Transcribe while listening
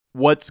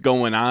What's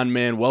going on,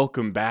 man?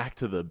 Welcome back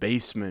to the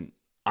basement.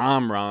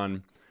 I'm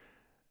Ron,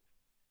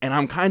 and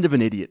I'm kind of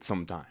an idiot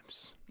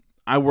sometimes.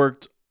 I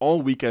worked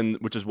all weekend,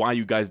 which is why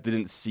you guys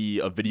didn't see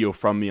a video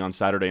from me on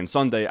Saturday and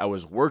Sunday. I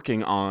was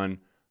working on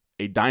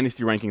a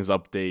Dynasty rankings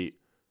update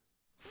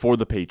for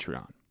the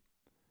Patreon.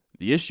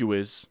 The issue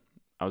is,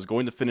 I was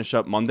going to finish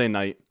up Monday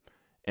night,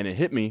 and it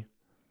hit me.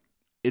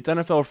 It's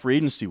NFL free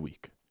agency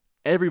week.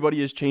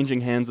 Everybody is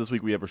changing hands this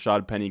week. We have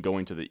Rashad Penny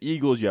going to the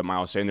Eagles. You have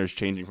Miles Sanders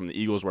changing from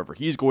the Eagles wherever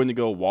he's going to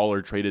go.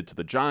 Waller traded to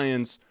the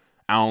Giants.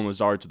 Allen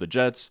Lazard to the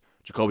Jets.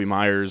 Jacoby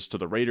Myers to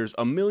the Raiders.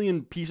 A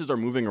million pieces are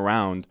moving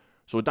around.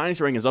 So a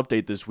Dynasty Rankings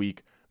update this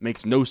week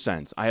makes no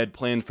sense. I had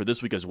planned for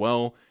this week as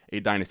well a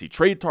Dynasty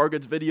Trade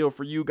Targets video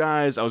for you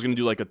guys. I was going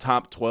to do like a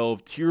top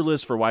 12 tier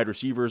list for wide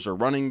receivers or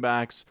running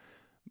backs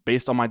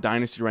based on my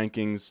Dynasty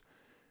rankings.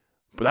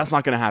 But that's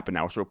not going to happen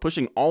now. So we're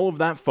pushing all of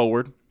that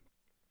forward.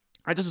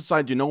 I just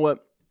decided, you know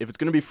what? If it's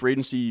going to be free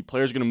agency,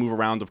 players are going to move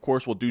around. Of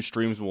course, we'll do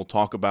streams and we'll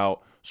talk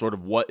about sort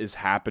of what is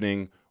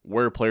happening,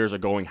 where players are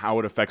going, how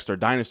it affects their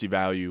dynasty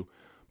value.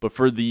 But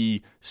for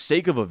the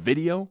sake of a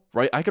video,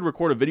 right? I could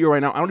record a video right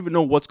now. I don't even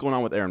know what's going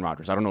on with Aaron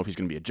Rodgers. I don't know if he's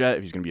going to be a Jet,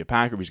 if he's going to be a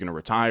Packer, if he's going to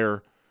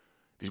retire,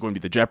 if he's going to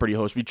be the Jeopardy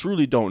host. We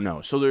truly don't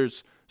know. So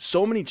there's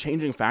so many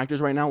changing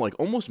factors right now, like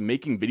almost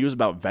making videos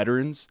about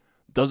veterans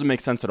doesn't make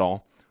sense at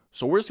all.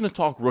 So we're just going to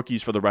talk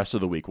rookies for the rest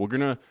of the week. We're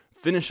going to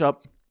finish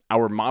up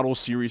our model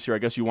series here, I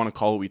guess you want to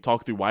call it. We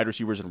talked through wide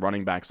receivers and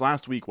running backs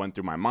last week, went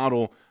through my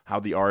model,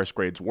 how the RS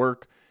grades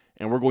work,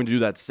 and we're going to do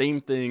that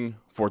same thing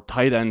for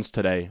tight ends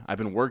today. I've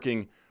been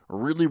working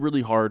really,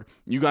 really hard.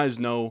 You guys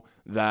know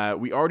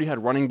that we already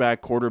had running back,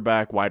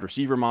 quarterback, wide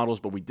receiver models,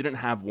 but we didn't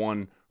have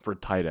one for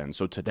tight end.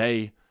 So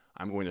today,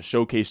 I'm going to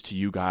showcase to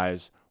you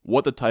guys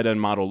what the tight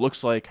end model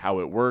looks like, how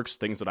it works,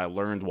 things that I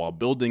learned while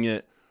building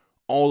it,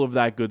 all of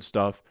that good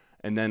stuff.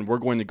 And then we're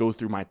going to go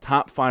through my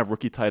top 5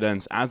 rookie tight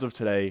ends as of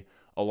today,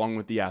 along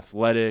with the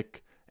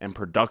athletic and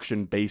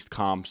production-based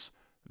comps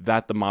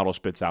that the model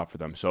spits out for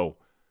them. So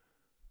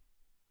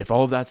if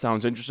all of that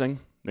sounds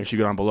interesting, make sure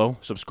you go down below,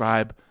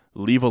 subscribe,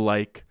 leave a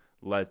like.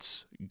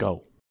 Let's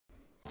go.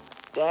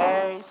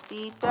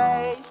 Thirsty,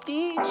 trying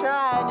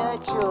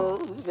to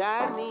choose.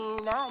 I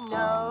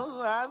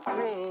know I'm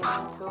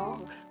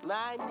critical.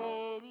 My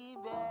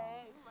nitty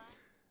bag.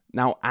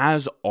 Now,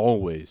 as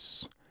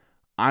always,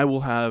 I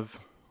will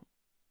have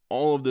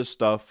all of this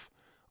stuff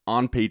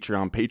on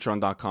Patreon,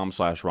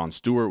 patreon.com/Ron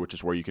Stewart, which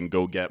is where you can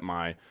go get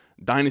my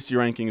Dynasty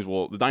rankings.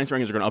 Well, the Dynasty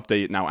rankings are going to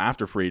update now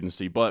after free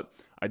agency, but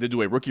I did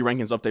do a rookie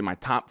rankings update, my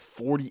top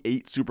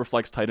 48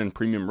 Superflex tight end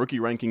premium rookie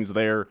rankings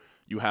there.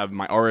 You have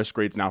my RS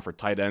grades now for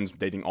tight ends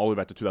dating all the way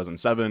back to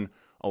 2007,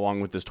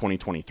 along with this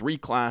 2023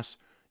 class.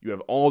 You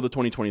have all the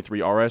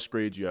 2023 RS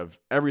grades. You have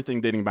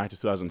everything dating back to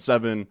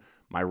 2007,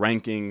 my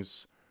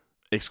rankings,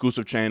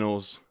 exclusive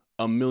channels,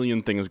 a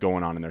million things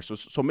going on in there.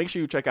 So make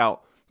sure you check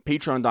out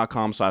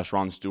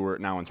patreon.com/Ron Stewart.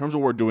 Now, in terms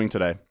of what we're doing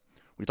today,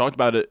 we talked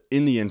about it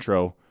in the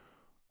intro.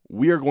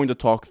 We are going to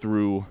talk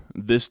through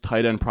this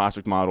tight end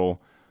prospect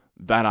model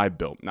that I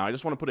built. Now, I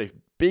just want to put a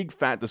big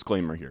fat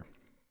disclaimer here.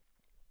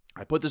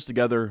 I put this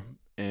together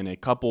in a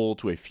couple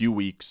to a few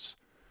weeks.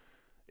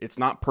 It's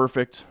not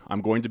perfect.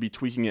 I'm going to be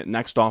tweaking it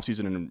next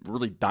offseason and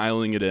really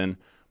dialing it in.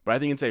 But I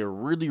think it's a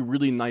really,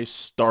 really nice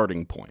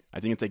starting point. I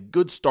think it's a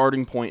good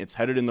starting point. It's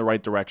headed in the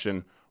right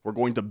direction. We're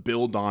going to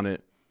build on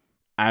it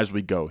as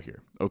we go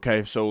here,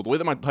 okay? So the way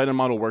that my tight end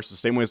model works is the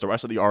same way as the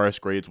rest of the RS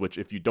grades, which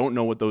if you don't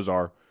know what those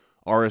are,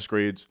 RS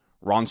grades,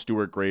 Ron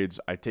Stewart grades,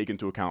 I take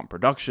into account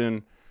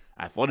production,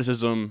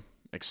 athleticism,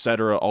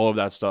 etc., all of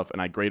that stuff,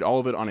 and I grade all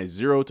of it on a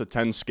 0 to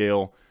 10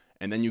 scale,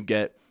 and then you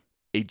get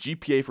a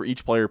GPA for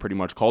each player pretty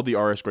much called the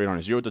RS grade on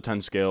a 0 to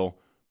 10 scale,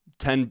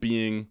 10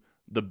 being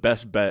the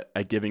best bet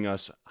at giving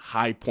us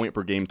high point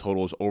per game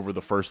totals over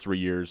the first 3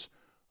 years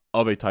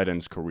of a tight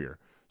end's career.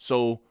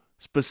 So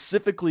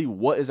specifically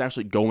what is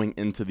actually going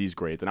into these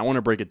grades. And I want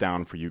to break it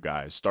down for you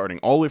guys, starting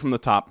all the way from the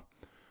top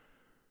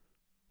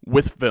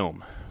with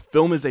film.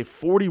 Film is a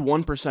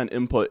 41%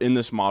 input in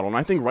this model. And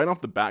I think right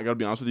off the bat, I got to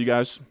be honest with you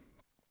guys,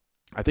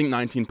 I think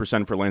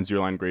 19% for land zero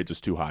line grades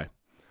is too high.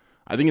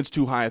 I think it's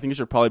too high. I think it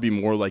should probably be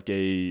more like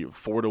a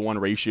 4-to-1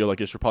 ratio.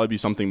 Like it should probably be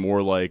something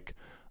more like,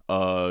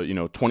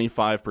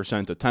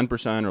 25% to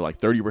 10% or like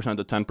 30%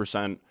 to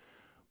 10%.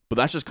 But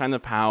that's just kind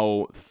of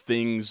how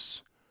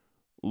things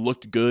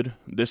looked good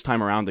this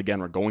time around. Again,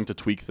 we're going to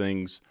tweak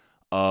things,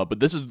 but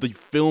this is the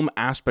film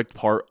aspect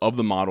part of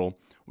the model.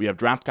 We have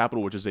draft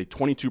capital, which is a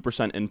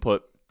 22%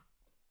 input.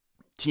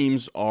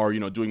 Teams are,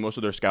 doing most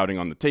of their scouting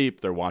on the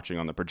tape. They're watching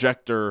on the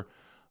projector.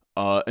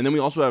 And then we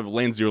also have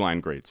land zero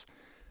line grades.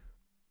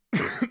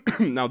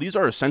 Now, these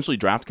are essentially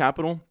draft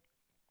capital,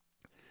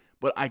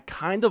 but I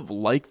kind of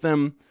like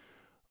them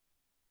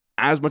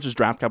as much as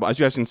draft capital. As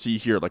you guys can see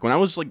here, like when I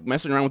was like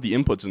messing around with the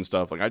inputs and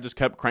stuff, like I just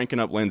kept cranking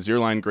up land zero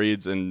line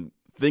grades and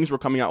things were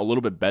coming out a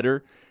little bit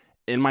better.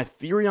 And my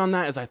theory on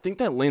that is I think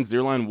that Lance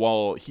Zierlein,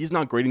 while he's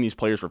not grading these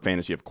players for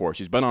fantasy, of course,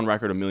 he's been on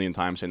record a million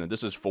times saying that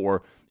this is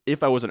for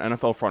if I was an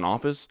NFL front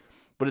office,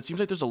 but it seems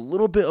like there's a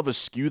little bit of a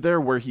skew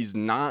there where he's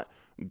not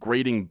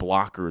grading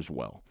blockers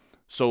well.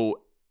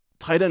 So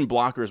tight end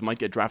blockers might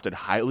get drafted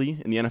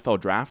highly in the NFL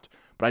draft,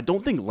 but I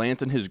don't think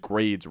Lance and his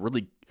grades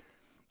really,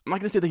 I'm not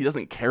going to say that he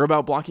doesn't care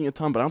about blocking a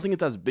ton, but I don't think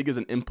it's as big as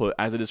an input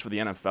as it is for the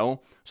NFL.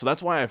 So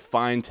that's why I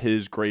find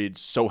his grades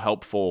so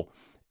helpful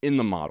in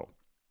the model.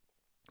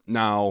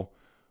 Now,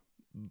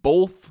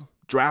 both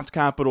draft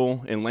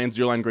capital and Lance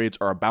Zierlein grades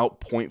are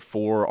about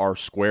 0.4 R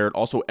squared.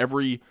 Also,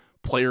 every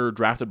player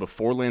drafted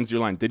before Lance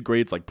Zierlein did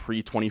grades, like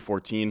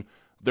pre-2014,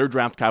 their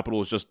draft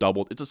capital is just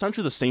doubled. It's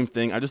essentially the same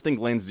thing. I just think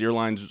Lance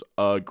Zierlein's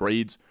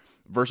grades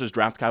versus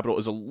draft capital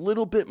is a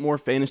little bit more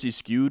fantasy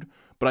skewed,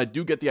 but I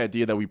do get the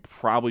idea that we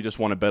probably just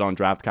want to bet on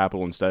draft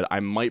capital instead. I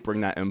might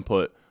bring that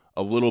input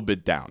a little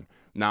bit down.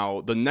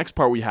 Now, the next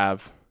part we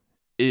have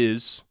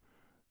is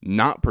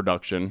not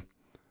production,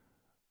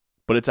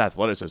 but it's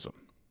athleticism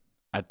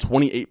at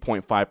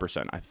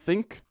 28.5%. I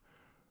think,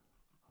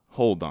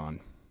 hold on.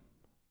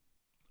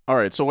 All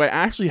right, so I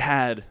actually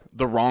had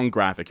the wrong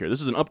graphic here.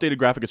 This is an updated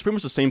graphic. It's pretty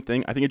much the same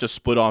thing. I think it just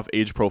split off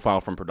age profile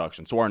from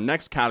production. So our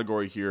next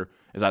category here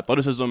is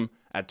athleticism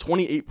at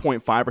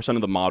 28.5%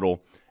 of the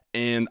model.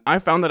 And I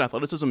found that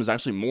athleticism is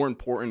actually more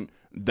important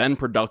than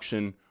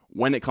production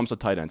when it comes to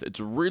tight ends. It's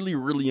really,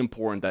 really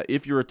important that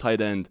if you're a tight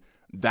end,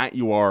 that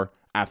you are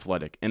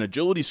athletic. And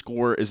agility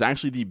score is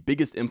actually the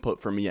biggest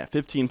input for me at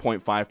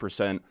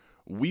 15.5%.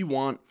 We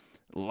want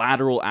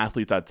lateral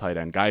athletes at tight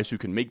end, guys who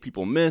can make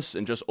people miss,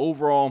 and just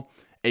overall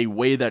a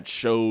way that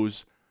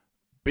shows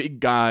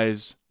big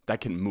guys that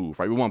can move,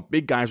 right? We want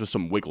big guys with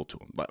some wiggle to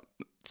them. But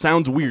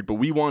sounds weird, but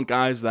we want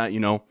guys that,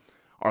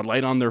 are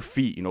light on their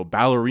feet,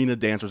 ballerina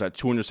dancers at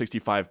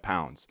 265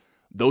 pounds.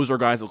 Those are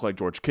guys that look like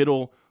George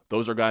Kittle.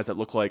 Those are guys that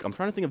look like, I'm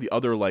trying to think of the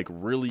other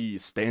really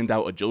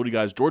standout agility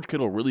guys. George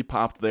Kittle really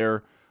popped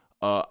there.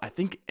 I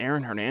think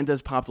Aaron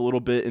Hernandez popped a little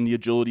bit in the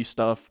agility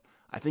stuff.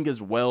 I think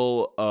as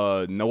well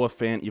Noah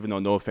Fant, even though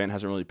Noah Fant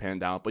hasn't really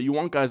panned out. But you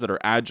want guys that are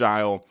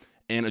agile,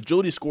 and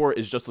agility score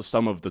is just the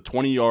sum of the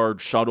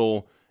 20-yard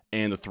shuttle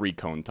and the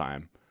 3-cone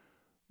time.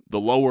 The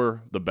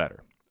lower, the better.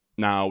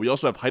 Now, we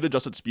also have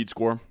height-adjusted speed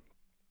score.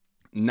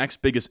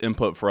 Next biggest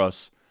input for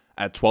us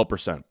at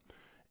 12%.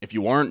 If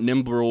you aren't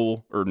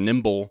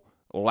nimble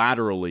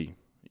laterally,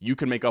 you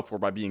can make up for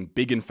it by being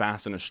big and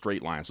fast in a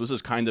straight line. So this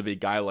is kind of a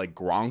guy like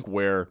Gronk,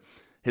 where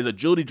his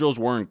agility drills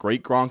weren't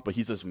great Gronk, but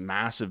he's this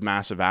massive,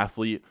 massive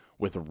athlete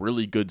with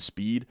really good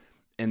speed,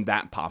 and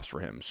that pops for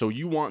him. So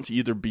you want to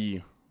either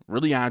be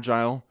really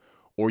agile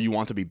or you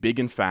want to be big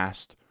and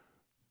fast.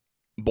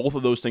 Both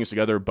of those things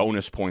together,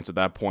 bonus points at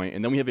that point.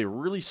 And then we have a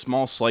really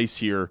small slice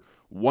here,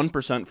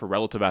 1% for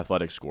relative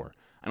athletic score.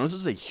 I know this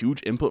is a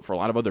huge input for a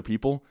lot of other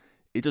people.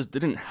 It just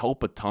didn't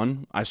help a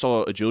ton. I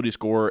saw agility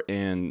score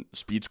and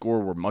speed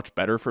score were much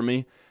better for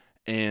me.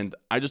 And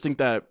I just think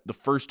that the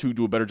first two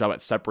do a better job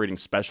at separating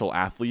special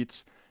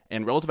athletes.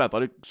 And relative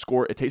athletic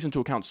score, it takes into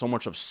account so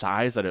much of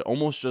size that it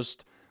almost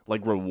just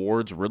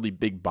rewards really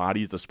big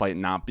bodies despite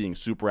not being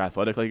super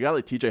athletic. Like a guy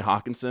like TJ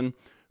Hawkinson,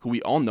 who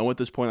we all know at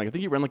this point, I think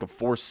he ran a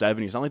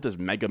 4.7. He's not like this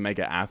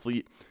mega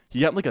athlete.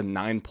 He got a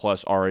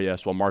 9+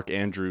 RAS, while Mark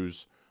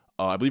Andrews,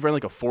 I believe, ran a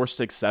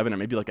 4.67 and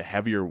maybe a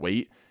heavier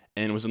weight,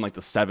 and was in the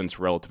 7th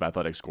relative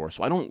athletic score.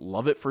 So I don't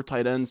love it for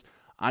tight ends.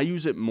 I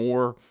use it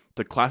more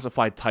to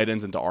classify tight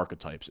ends into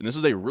archetypes. And this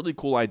is a really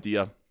cool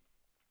idea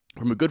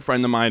from a good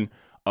friend of mine,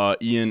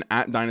 Ian,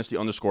 at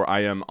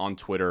Dynasty_IM on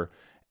Twitter.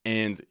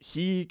 And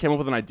he came up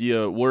with an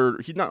idea where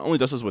he not only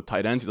does this with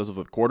tight ends, he does it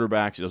with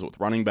quarterbacks, he does it with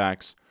running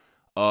backs.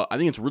 I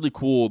think it's really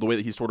cool the way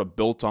that he's sort of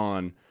built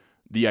on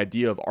the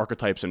idea of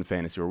archetypes in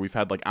fantasy, where we've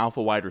had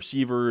alpha wide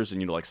receivers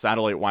and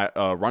satellite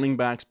running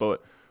backs,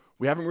 but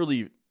we haven't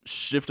really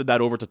shifted that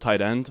over to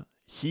tight end.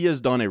 He has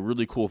done a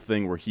really cool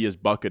thing where he has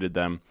bucketed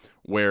them,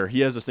 where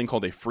he has this thing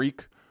called a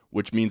freak,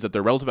 which means that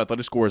their relative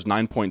athletic score is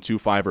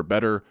 9.25 or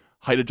better.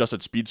 Height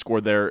adjusted speed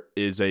score there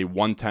is a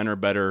 110 or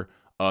better.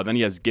 Then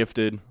he has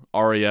gifted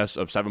RAS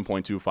of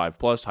 7.25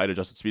 plus, height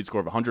adjusted speed score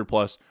of 100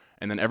 plus,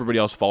 and then everybody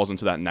else falls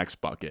into that next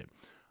bucket.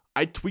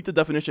 I tweaked the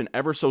definition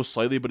ever so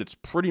slightly, but it's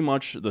pretty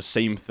much the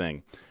same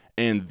thing.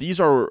 And these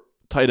are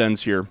tight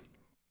ends here,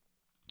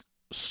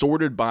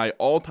 sorted by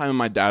all time in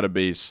my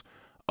database,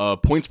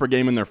 points per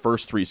game in their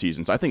first 3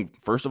 seasons. I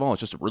think, first of all,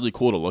 it's just really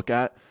cool to look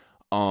at.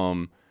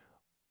 You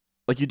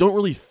don't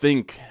really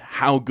think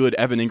how good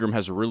Evan Ingram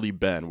has really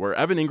been, where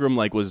Evan Ingram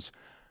was,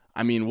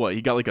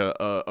 he got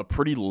a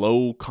pretty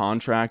low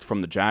contract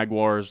from the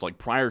Jaguars,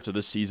 prior to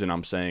this season,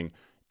 I'm saying,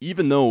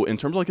 even though in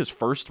terms of his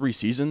first 3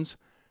 seasons,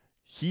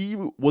 he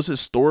was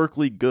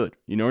historically good.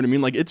 You know what I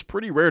mean? It's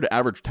pretty rare to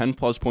average 10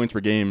 plus points per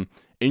game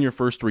in your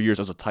first 3 years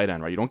as a tight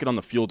end, right? You don't get on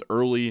the field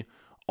early,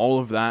 all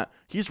of that.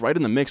 He's right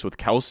in the mix with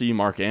Kelsey,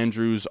 Mark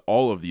Andrews,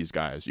 all of these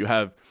guys. You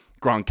have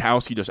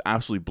Gronkowski just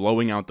absolutely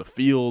blowing out the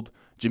field.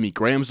 Jimmy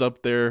Graham's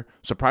up there.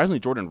 Surprisingly,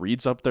 Jordan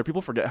Reed's up there.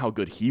 People forget how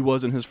good he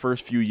was in his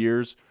first few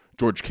years.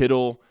 George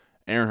Kittle,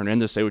 Aaron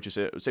Hernandez, say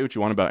what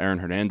you want about Aaron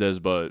Hernandez,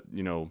 but,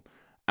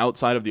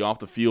 outside of the off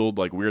the field,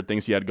 weird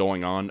things he had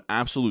going on,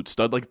 absolute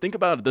stud. Think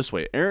about it this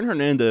way. Aaron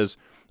Hernandez,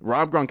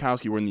 Rob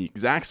Gronkowski were in the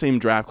exact same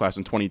draft class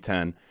in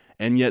 2010,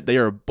 and yet they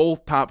are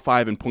both top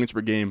 5 in points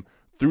per game,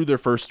 through their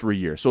first 3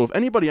 years. So if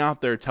anybody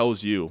out there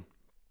tells you,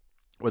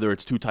 whether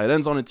it's 2 tight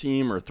ends on a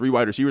team or 3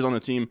 wide receivers on a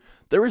team,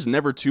 there is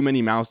never too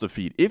many mouths to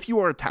feed. If you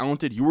are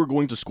talented, you are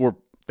going to score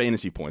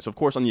fantasy points. Of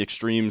course, on the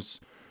extremes,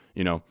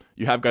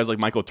 you have guys like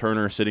Michael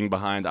Turner sitting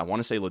behind, I want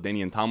to say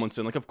LaDainian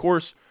Tomlinson. Like, of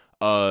course,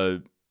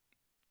 talent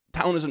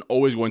isn't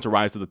always going to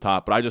rise to the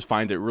top, but I just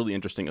find it really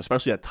interesting,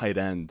 especially at tight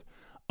end,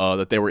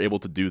 that they were able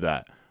to do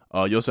that.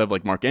 You also have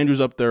like Mark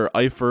Andrews up there,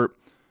 Eifert.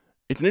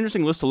 It's an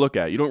interesting list to look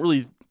at. You don't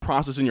really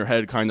process in your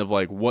head kind of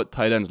like what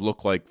tight ends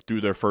look like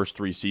through their first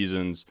 3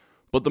 seasons.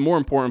 But the more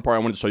important part I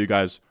wanted to show you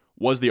guys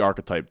was the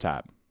archetype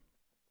tab,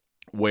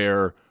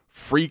 where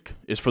freak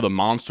is for the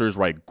monsters,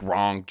 right?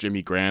 Gronk,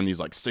 Jimmy Graham, these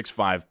like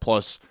 6'5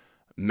 plus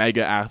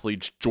mega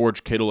athletes,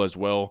 George Kittle as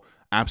well,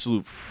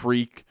 absolute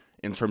freak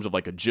in terms of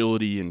like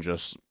agility and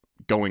just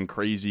going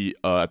crazy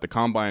at the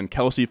combine.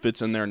 Kelsey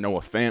fits in there,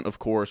 Noah Fant, of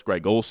course,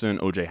 Greg Olsen,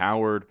 OJ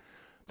Howard.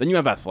 Then you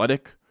have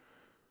athletic.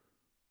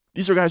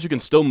 These are guys who can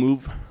still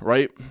move,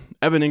 right?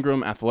 Evan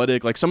Ingram,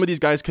 athletic. Like, some of these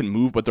guys can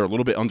move, but they're a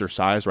little bit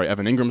undersized, right?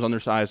 Evan Ingram's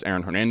undersized.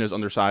 Aaron Hernandez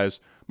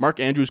undersized. Mark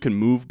Andrews can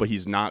move, but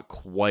he's not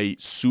quite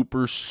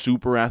super,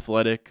 super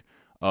athletic.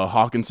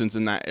 Hawkinson's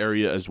in that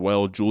area as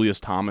well. Julius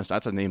Thomas,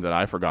 that's a name that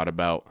I forgot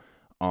about.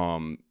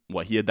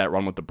 He had that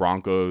run with the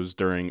Broncos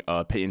during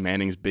Peyton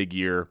Manning's big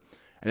year.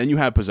 And then you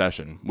have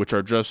possession, which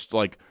are just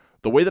like,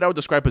 the way that I would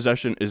describe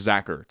possession is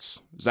Zach Ertz.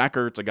 Zach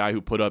Ertz, a guy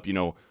who put up,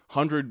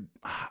 100,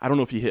 I don't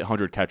know if he hit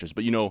 100 catches,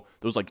 but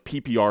those like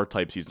PPR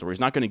type seasons where he's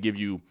not going to give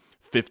you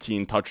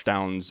 15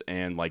 touchdowns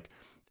and like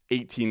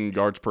 18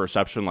 yards per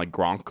reception like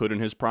Gronk could in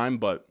his prime,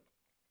 but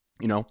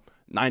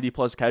 90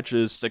 plus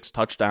catches, 6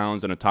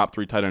 touchdowns, and a top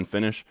 3 tight end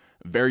finish,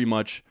 very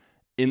much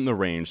in the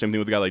range. Same thing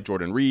with a guy like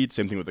Jordan Reed,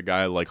 same thing with a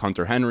guy like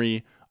Hunter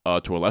Henry,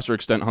 to a lesser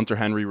extent Hunter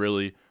Henry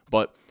really,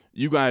 but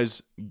you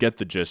guys get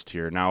the gist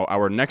here. Now,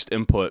 our next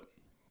input,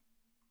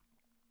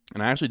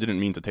 and I actually didn't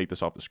mean to take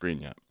this off the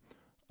screen yet,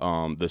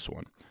 this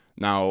one.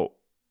 Now,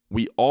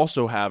 we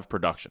also have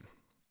production.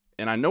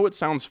 And I know it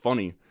sounds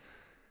funny,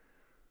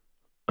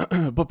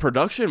 but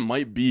production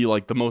might be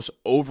like the most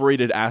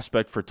overrated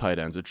aspect for tight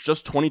ends. It's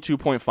just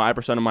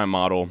 22.5% of my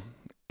model,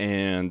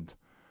 and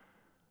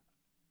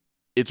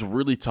it's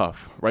really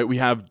tough, right? We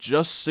have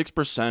just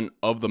 6%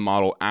 of the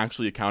model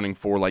actually accounting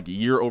for like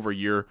year over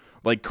year.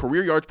 Like,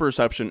 career yards per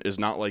reception is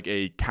not like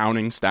a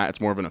counting stat.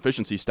 It's more of an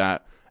efficiency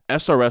stat.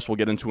 SRS we'll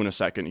get into in a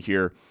second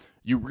here.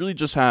 You really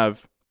just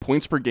have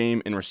points per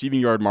game and receiving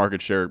yard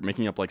market share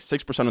making up like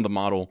 6% of the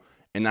model,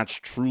 and that's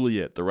truly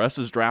it. The rest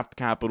is draft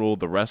capital.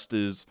 The rest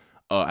is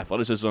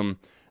athleticism.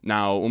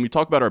 Now, when we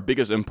talk about our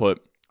biggest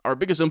input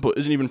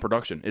isn't even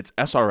production. It's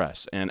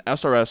SRS. And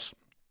SRS,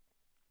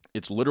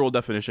 its literal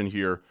definition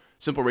here,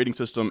 simple rating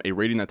system, a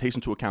rating that takes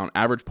into account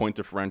average point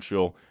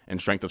differential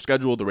and strength of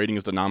schedule. The rating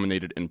is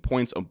denominated in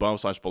points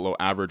above/below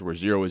average, where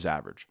 0 is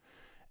average.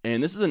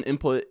 And this is an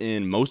input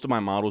in most of my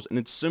models, and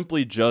it's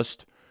simply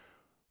just,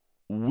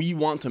 we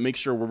want to make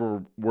sure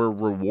we're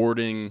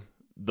rewarding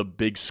the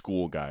big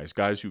school guys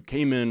who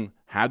came in,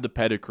 had the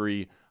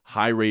pedigree,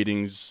 high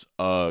ratings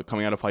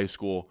coming out of high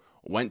school,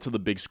 went to the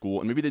big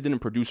school, and maybe they didn't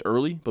produce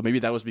early, but maybe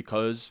that was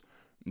because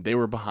they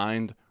were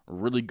behind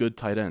really good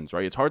tight ends,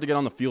 right? It's hard to get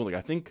on the field. Like,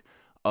 I think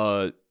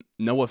Noah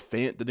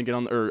Fant didn't get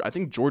on, or I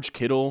think George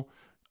Kittle,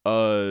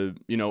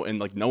 and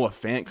like Noah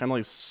Fant kind of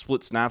like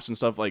split snaps and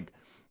stuff. Like,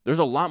 there's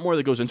a lot more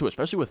that goes into it,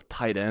 especially with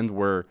tight end,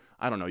 where,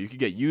 I don't know, you could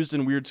get used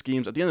in weird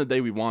schemes. At the end of the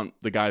day, we want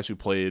the guys who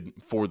played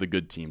for the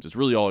good teams. It's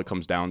really all it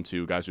comes down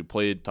to, guys who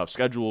played tough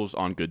schedules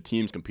on good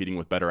teams, competing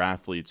with better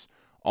athletes,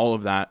 all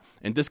of that,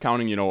 and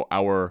discounting,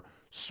 our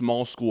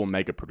small school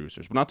mega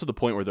producers, but not to the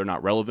point where they're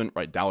not relevant,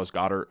 right? Dallas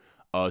Goedert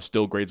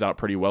still grades out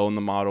pretty well in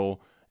the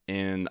model,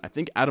 and I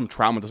think Adam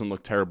Trautman doesn't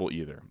look terrible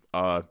either.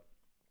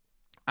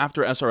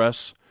 After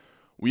SRS,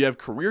 we have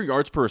career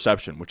yards per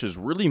reception, which is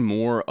really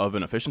more of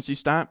an efficiency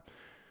stat.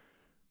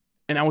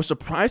 And I was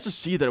surprised to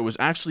see that it was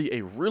actually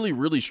a really,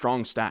 really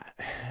strong stat.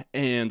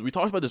 And we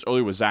talked about this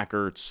earlier with Zach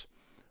Ertz.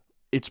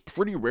 It's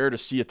pretty rare to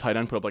see a tight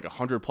end put up like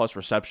 100-plus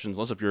receptions,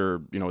 unless if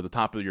you're, at the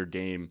top of your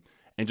game,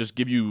 and just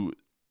give you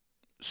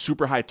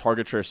super high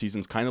target share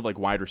seasons, kind of like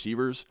wide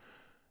receivers.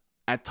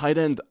 At tight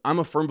end, I'm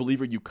a firm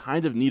believer you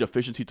kind of need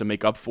efficiency to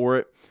make up for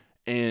it.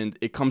 And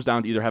it comes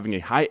down to either having a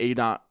high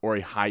ADOT or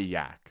a high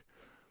YAC.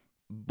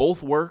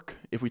 Both work.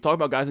 If we talk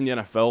about guys in the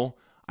NFL,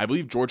 I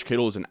believe George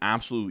Kittle is an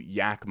absolute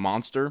YAC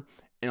monster.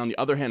 And on the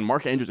other hand,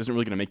 Mark Andrews isn't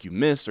really going to make you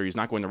miss, or he's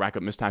not going to rack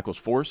up missed tackles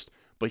forced,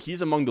 but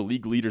he's among the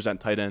league leaders at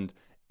tight end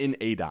in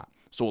ADOT.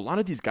 So a lot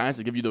of these guys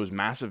that give you those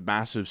massive,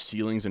 massive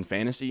ceilings in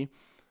fantasy,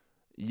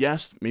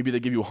 yes, maybe they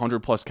give you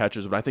 100-plus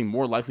catches, but I think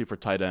more likely for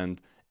tight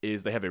end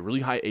is they have a really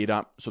high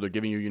ADOT, so they're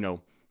giving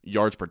you,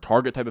 yards per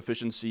target type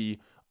efficiency,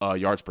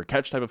 yards per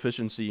catch type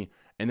efficiency,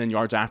 and then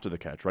yards after the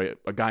catch, right?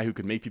 A guy who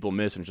can make people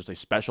miss and is just a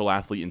special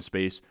athlete in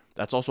space.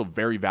 That's also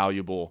very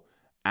valuable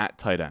at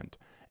tight end.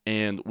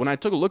 And when I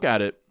took a look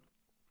at it,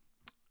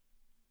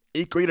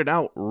 it graded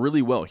out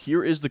really well.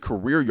 Here is the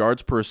career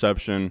yards per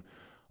reception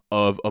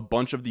of a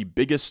bunch of the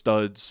biggest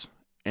studs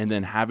and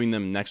then having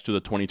them next to the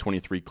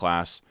 2023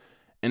 class.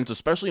 And it's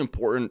especially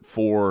important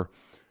for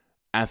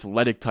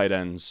athletic tight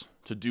ends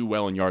to do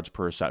well in yards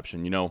per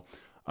reception.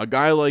 A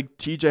guy like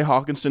TJ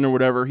Hawkinson or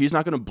whatever, he's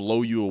not going to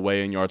blow you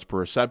away in yards per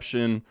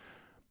reception.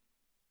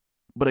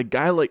 But a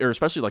guy like, or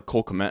especially like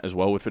Cole Kmet as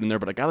well would fit in there,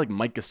 but a guy like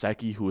Mike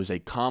Gesicki, who is a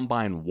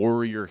combine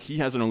warrior, he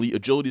has an elite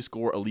agility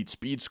score, elite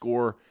speed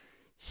score.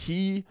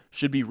 He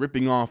should be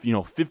ripping off,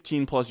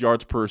 15 plus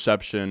yards per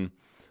reception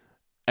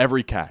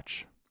every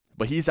catch.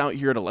 But he's out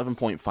here at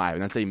 11.5,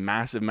 and that's a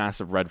massive,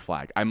 massive red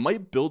flag. I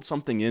might build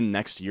something in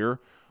next year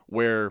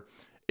where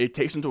it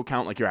takes into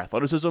account like your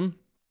athleticism,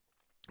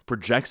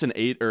 projects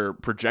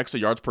a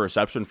yards per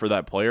reception for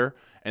that player,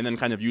 and then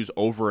kind of use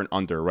over and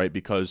under, right?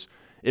 Because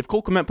if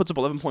Cole Kmet puts up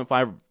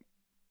 11.5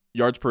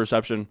 yards per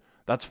reception,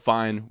 that's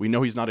fine. We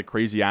know he's not a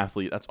crazy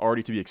athlete. That's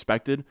already to be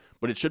expected.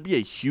 But it should be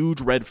a huge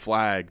red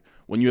flag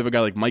when you have a guy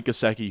like Mike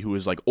Gesicki who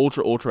is like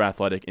ultra, ultra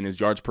athletic and his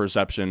yards per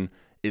reception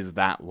is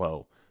that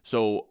low.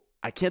 So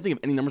I can't think of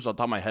any numbers off the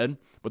top of my head,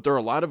 but there are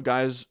a lot of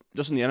guys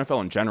just in the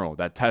NFL in general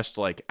that test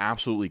like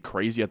absolutely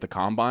crazy at the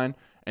combine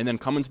and then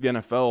come into the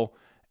NFL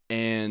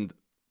and,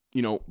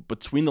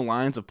 between the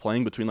lines of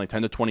playing between like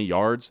 10 to 20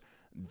 yards,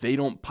 they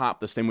don't pop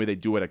the same way they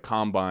do at a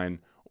combine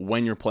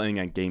when you're playing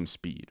at game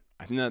speed.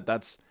 I think that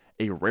that's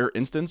a rare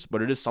instance,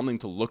 but it is something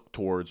to look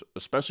towards,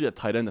 especially at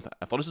tight end. If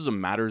athleticism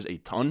matters a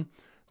ton,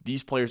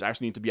 these players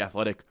actually need to be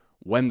athletic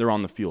when they're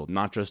on the field,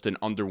 not just in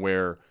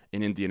underwear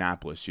in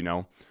Indianapolis,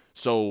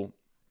 So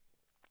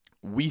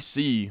we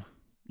see,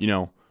 we're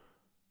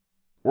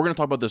going to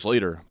talk about this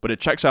later, but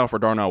it checks out for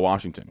Darnell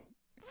Washington.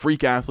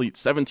 Freak athlete,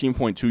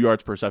 17.2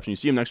 yards per reception. You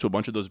see him next to a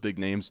bunch of those big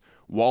names.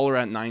 Waller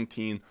at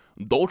 19.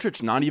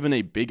 Dolchich, not even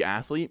a big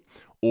athlete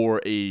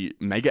or a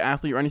mega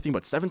athlete or anything,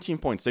 but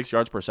 17.6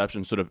 yards per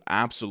reception sort of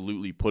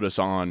absolutely put us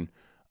on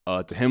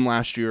to him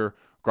last year.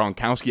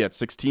 Gronkowski at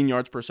 16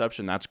 yards per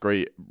reception. That's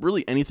great.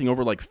 Really anything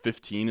over like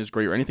 15 is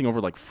great, or anything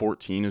over like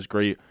 14 is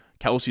great.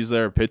 Kelsey's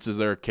there, Pitts is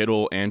there,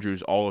 Kittle,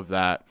 Andrews, all of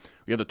that.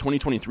 We have the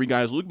 2023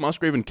 guys. Luke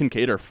Musgrave and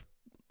Kincaid are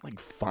like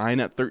fine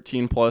at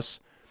 13 plus.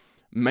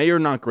 Mayer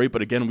not great,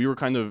 but again,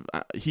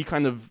 he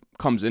kind of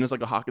comes in as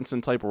like a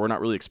Hawkinson type, where we're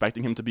not really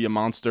expecting him to be a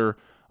monster.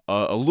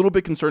 A little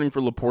bit concerning for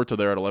Laporta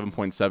there at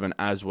 11.7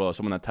 as well,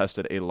 someone that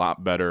tested a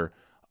lot better.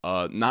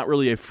 Not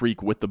really a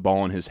freak with the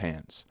ball in his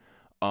hands.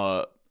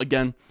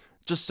 Again,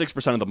 just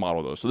 6% of the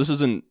model though, so this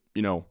isn't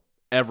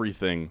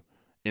everything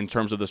in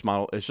terms of this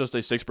model. It's just a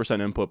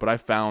 6% input, but I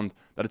found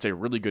that it's a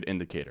really good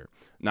indicator.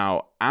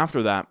 Now,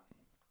 after that,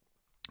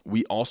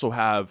 we also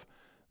have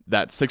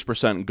that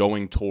 6%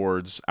 going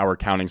towards our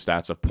counting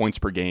stats of points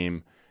per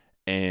game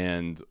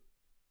and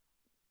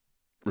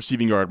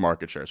receiving yard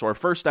market share. So our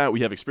first stat,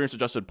 we have experience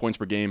adjusted points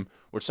per game,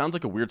 which sounds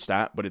like a weird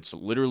stat, but it's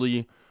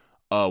literally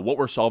what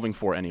we're solving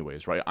for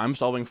anyways, right? I'm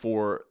solving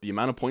for the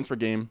amount of points per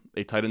game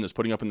a tight end is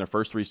putting up in their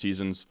first 3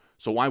 seasons.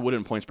 So why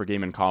wouldn't points per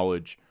game in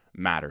college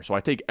matter? So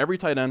I take every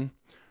tight end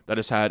that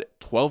has had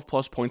 12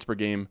 plus points per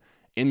game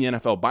in the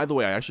NFL. By the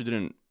way, I should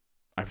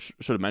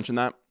have mentioned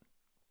that.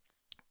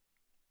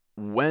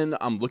 When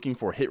I'm looking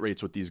for hit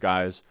rates with these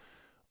guys,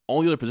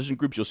 all the other position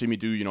groups, you'll see me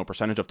do,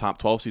 percentage of top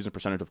 12 season,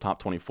 percentage of top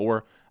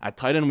 24. At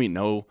tight end, we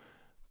know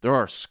there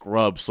are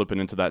scrubs slipping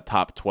into that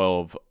top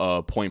 12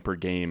 point per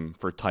game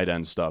for tight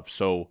end stuff.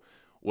 So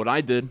what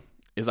I did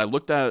is I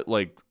looked at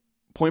like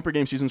point per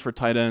game seasons for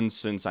tight ends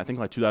since I think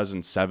like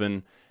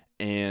 2007,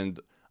 and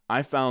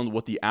I found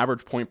what the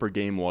average point per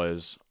game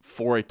was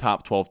for a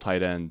top 12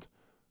 tight end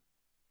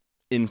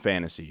in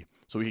fantasy.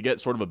 So we could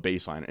get sort of a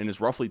baseline, and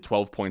it's roughly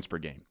 12 points per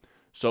game.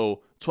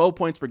 So 12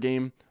 points per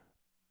game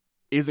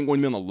isn't going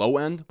to be on the low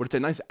end, but it's a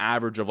nice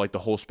average of like the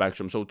whole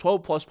spectrum. So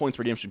 12 plus points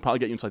per game should probably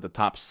get you into like the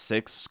top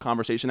 6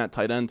 conversation at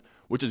tight end,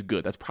 which is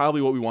good. That's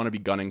probably what we want to be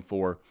gunning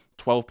for,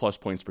 12 plus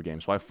points per game.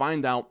 So I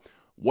find out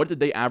what did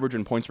they average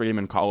in points per game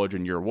in college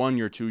in year 1,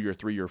 year 2, year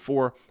 3, year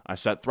 4. I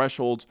set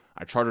thresholds.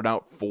 I charted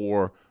out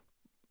for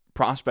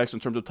prospects in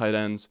terms of tight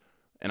ends,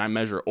 and I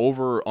measure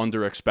over or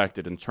under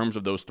expected in terms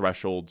of those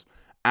thresholds,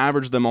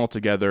 average them all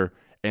together,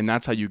 and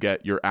that's how you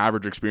get your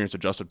average experience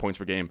adjusted points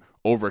per game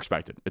over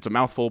expected. It's a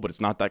mouthful, but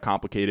it's not that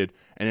complicated.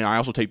 And then I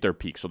also take their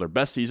peak. So their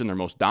best season, their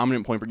most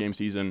dominant point per game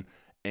season,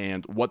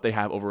 and what they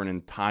have over an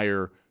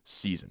entire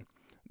season.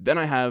 Then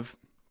I have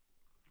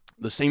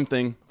the same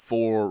thing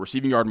for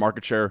receiving yard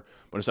market share,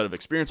 but instead of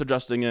experience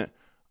adjusting it,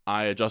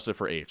 I adjust it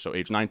for age. So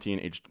age 19,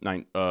 age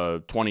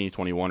 20,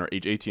 21, or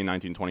age 18,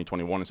 19, 20,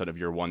 21 instead of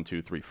year 1,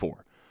 2, 3,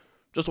 4.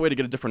 Just a way to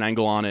get a different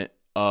angle on it.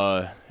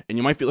 And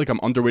you might feel like I'm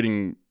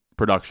underweighting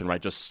production,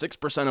 right? Just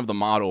 6% of the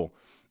model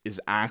is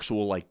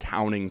actual like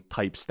counting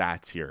type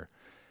stats here.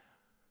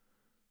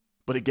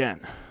 But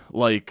again,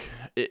 like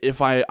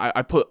if I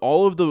put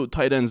all of the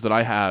tight ends that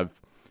I have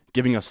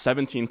giving us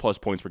 17 plus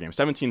points per game,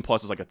 17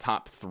 plus is like a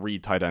top 3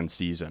 tight end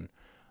season.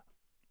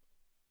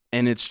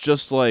 And it's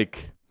just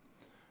like,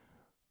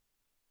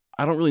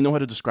 I don't really know how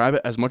to describe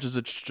it as much as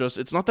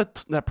it's not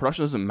that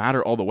production doesn't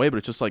matter all the way, but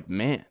it's just like,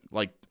 man,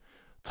 like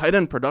tight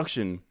end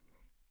production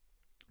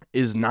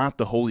is not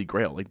the holy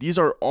grail. Like these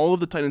are all of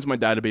the tight ends in my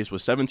database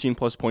with 17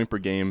 plus point per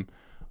game,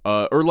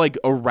 or like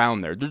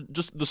around there. They're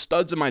just the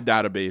studs in my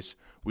database.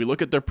 We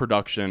look at their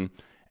production,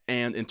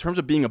 And in terms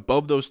of being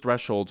above those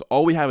thresholds,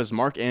 all we have is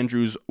Mark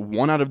Andrews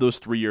 1 out of those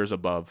 3 years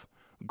above.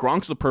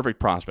 Gronk's the perfect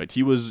prospect.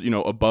 He was,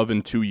 above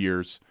in 2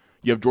 years.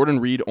 You have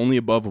Jordan Reed only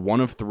above 1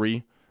 of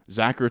 3.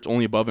 Zach Ertz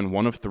only above in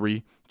 1 of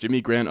 3.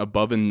 Jimmy Grant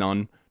above in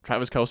none.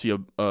 Travis Kelce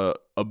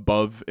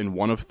above in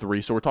 1 of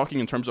 3. So we're talking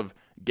in terms of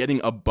getting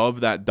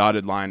above that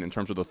dotted line in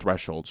terms of the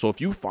threshold. So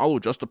if you follow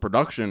just the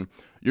production,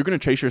 you're going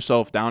to chase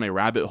yourself down a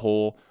rabbit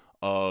hole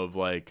of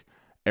like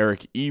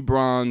Eric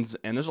Ebrons,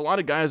 and there's a lot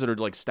of guys that are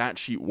like stat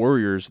sheet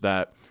warriors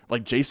that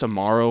like Jason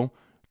Morrow.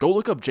 Go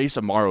look up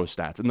Jason Morrow's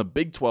stats in the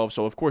Big 12.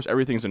 So of course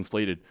everything's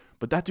inflated,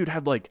 but that dude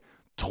had like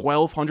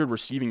 1,200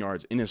 receiving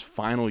yards in his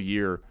final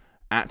year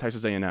at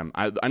Texas A&M.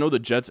 I know the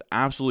Jets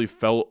absolutely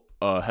fell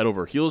head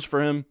over heels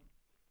for him.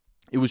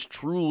 It was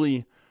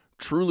truly,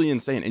 truly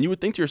insane. And you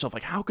would think to yourself,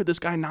 like, how could this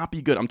guy not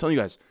be good? I'm telling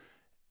you guys,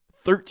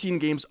 13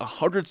 games,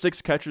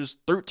 106 catches,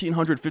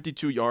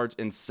 1,352 yards,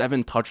 and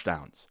 7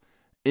 touchdowns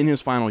in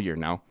his final year.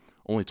 Now,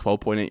 only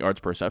 12.8 yards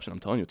per reception. I'm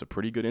telling you, it's a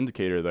pretty good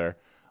indicator there.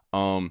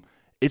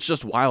 It's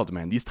just wild,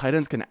 man. These tight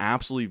ends can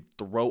absolutely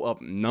throw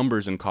up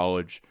numbers in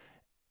college,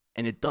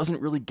 and it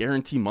doesn't really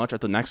guarantee much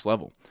at the next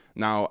level.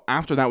 Now,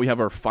 after that, we have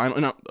our final.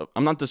 And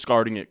I'm not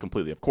discarding it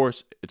completely. Of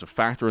course, it's a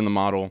factor in the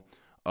model.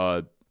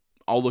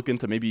 I'll look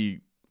into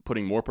maybe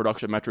putting more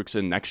production metrics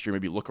in next year,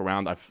 maybe look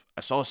around. I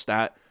saw a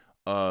stat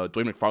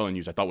Dwayne McFarland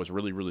used I thought was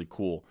really, really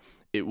cool.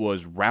 It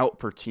was route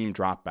per team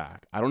drop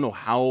back. I don't know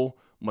how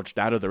much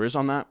data there is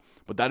on that,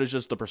 but that is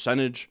just the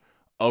percentage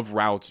of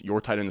routes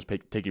your tight end is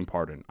taking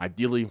part in.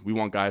 Ideally, we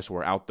want guys who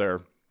are out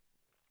there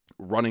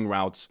running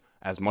routes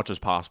as much as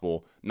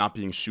possible, not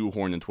being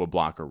shoehorned into a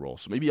blocker role.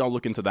 So maybe I'll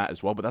look into that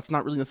as well, but that's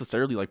not really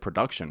necessarily like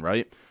production,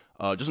 right?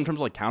 Just in terms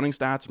of like counting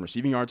stats and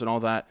receiving yards and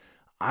all that,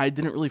 I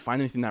didn't really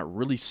find anything that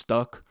really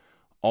stuck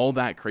all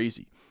that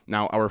crazy.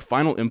 Now, our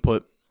final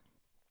input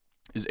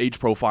is age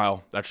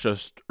profile. That's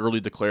just early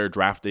declared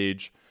draft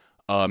age.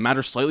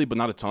 Matters slightly, but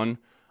not a ton.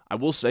 I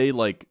will say,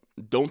 like,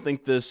 don't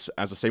think this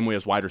as the same way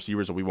as wide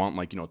receivers that we want,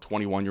 like,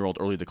 21-year-old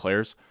early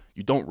declares.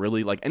 You don't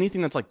really, like, anything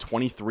that's like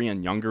 23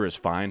 and younger is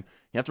fine.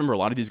 You have to remember a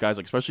lot of these guys,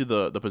 like, especially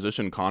the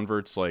position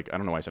converts, like, I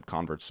don't know why I said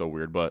converts, so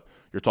weird, but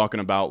you're talking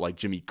about like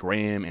Jimmy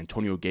Graham,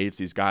 Antonio Gates,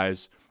 these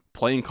guys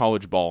playing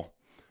college ball.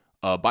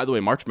 By the way,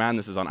 March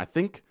Madness is on. I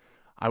think,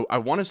 I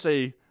want to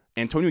say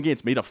Antonio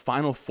Gates made a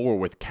Final Four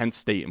with Kent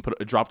State and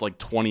dropped like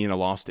 20 in a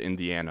loss to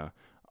Indiana.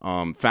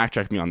 Fact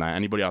check me on that.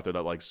 Anybody out there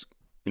that likes,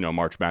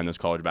 March Madness,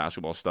 college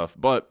basketball stuff.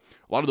 But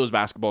a lot of those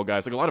basketball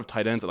guys, like a lot of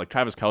tight ends, like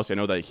Travis Kelce, I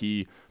know that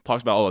he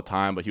talks about all the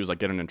time, but he was like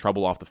getting in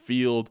trouble off the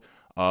field.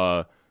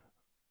 A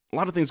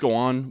lot of things go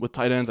on with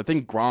tight ends. I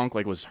think Gronk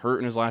like was hurt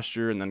in his last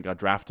year and then got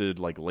drafted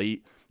like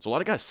late. So a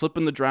lot of guys slip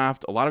in the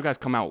draft. A lot of guys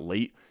come out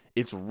late.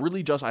 It's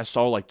really just, I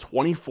saw like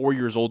 24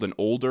 years old and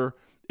older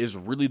is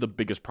really the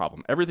biggest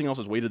problem. Everything else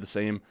is weighted the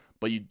same,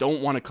 but you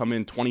don't want to come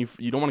in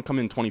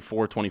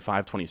 24,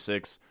 25,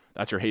 26.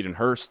 That's your Hayden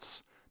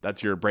Hursts.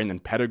 That's your Brandon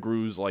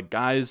Pettigrews. Like,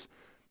 guys,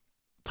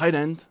 tight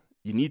end,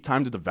 you need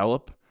time to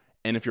develop.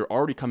 And if you're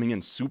already coming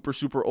in super,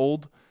 super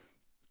old,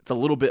 it's a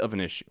little bit of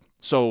an issue.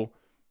 So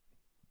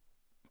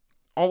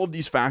all of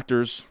these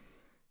factors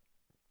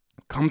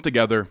come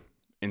together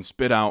and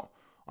spit out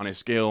on a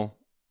scale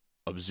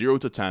of 0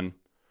 to 10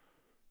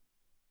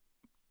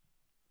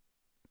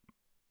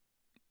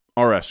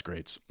 RS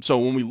grades. So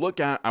when we look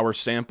at our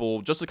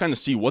sample, just to kind of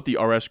see what the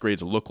RS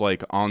grades look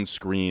like on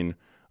screen,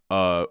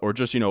 or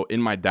just,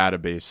 in my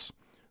database,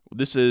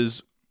 this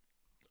is,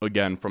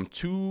 again, from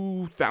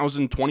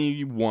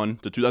 2021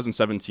 to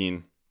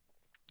 2017,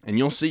 and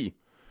you'll see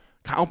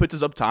Kyle Pitts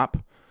is up top,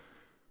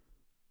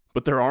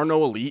 but there are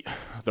no elite,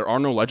 there are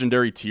no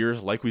legendary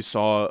tiers like we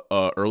saw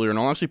earlier, and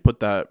I'll put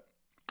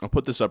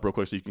this up real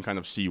quick so you can kind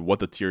of see what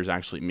the tiers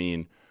actually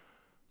mean.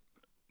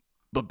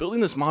 But building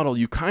this model,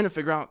 you kind of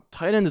figure out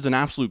tight end is an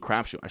absolute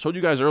crapshoot. I showed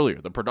you guys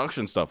earlier, the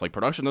production stuff. Like,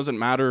 production doesn't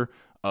matter.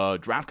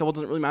 Draft couple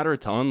doesn't really matter a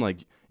ton.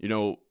 Like,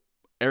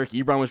 Eric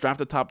Ebron was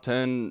drafted top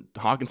 10.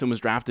 Hawkinson was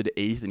drafted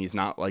 8th, and he's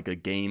not like a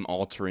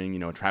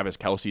game-altering, Travis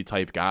Kelce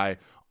type guy.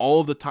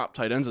 All of the top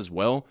tight ends as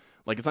well.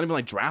 Like, it's not even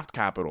like draft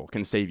capital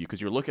can save you because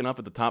you're looking up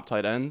at the top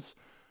tight ends.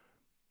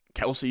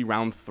 Kelce,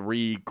 round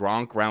 3.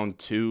 Gronk, round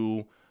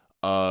 2.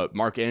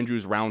 Mark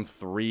Andrews, round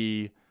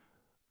 3.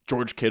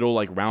 George Kittle,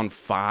 like round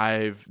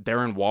 5.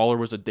 Darren Waller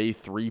was a day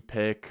 3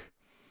 pick.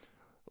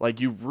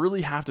 Like, you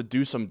really have to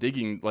do some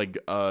digging. Like,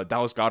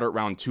 Dallas Goedert,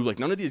 round 2. Like,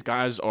 none of these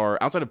guys are,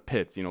 outside of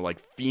Pitts, like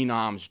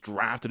phenoms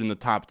drafted in the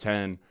top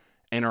 10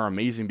 and are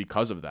amazing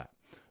because of that.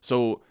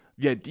 So,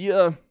 the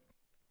idea,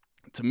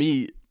 to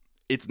me,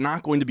 it's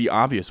not going to be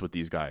obvious with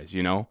these guys,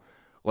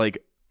 Like,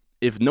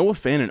 if Noah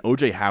Fant and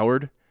O.J.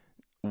 Howard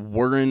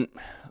weren't,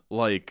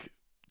 like,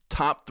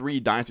 top 3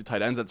 dynasty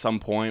tight ends at some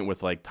point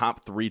with like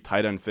top 3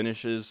 tight end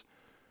finishes,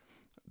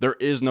 there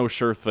is no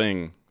sure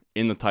thing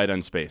in the tight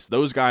end space.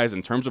 Those guys,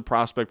 in terms of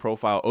prospect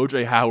profile,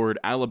 O.J. Howard,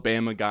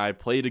 Alabama guy,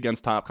 played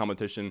against top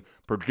competition,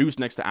 produced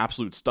next to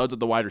absolute studs at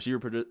the wide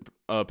receiver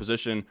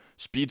position,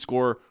 speed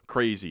score,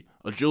 crazy,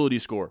 agility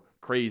score,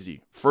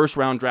 crazy, first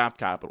round draft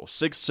capital,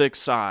 6'6"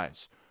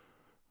 size.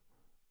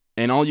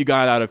 And all you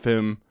got out of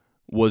him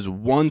was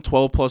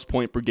 12+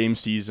 point per game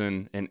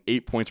season and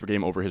 8 points per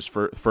game over his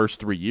first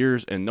 3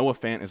 years. And Noah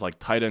Fant is like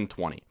tight end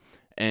 20.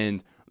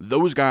 And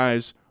those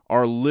guys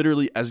are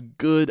literally as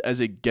good as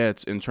it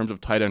gets in terms of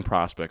tight end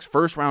prospects.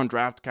 First round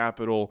draft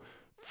capital,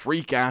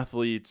 freak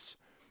athletes,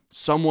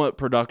 somewhat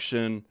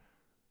production,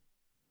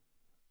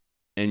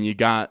 and you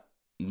got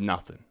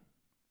nothing.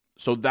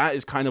 So that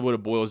is kind of what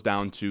it boils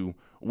down to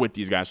with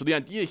these guys. So the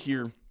idea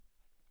here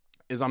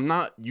is I'm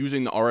not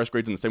using the RS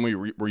grades in the same way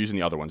we're using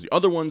the other ones. The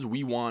other ones,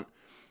 we want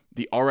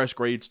the RS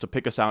grades to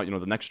pick us out,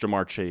 the next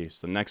Jamar Chase,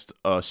 the next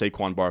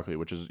Saquon Barkley,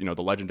 which is,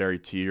 the legendary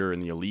tier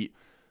and the elite,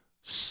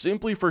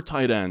 simply for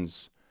tight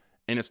ends.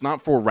 And it's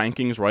not for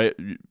rankings, right?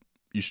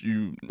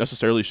 You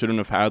necessarily shouldn't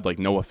have had like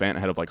Noah Fant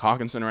ahead of like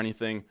Hawkinson or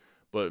anything.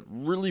 But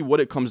really what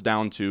it comes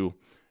down to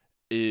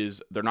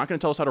is they're not going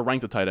to tell us how to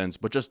rank the tight ends,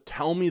 but just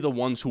tell me the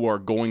ones who are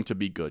going to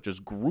be good.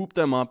 Just group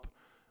them up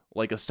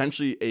like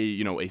essentially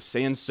a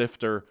sand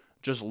sifter.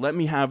 Just let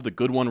me have the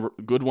good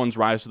ones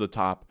rise to the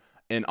top,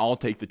 and I'll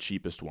take the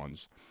cheapest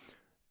ones.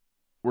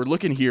 We're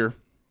looking here,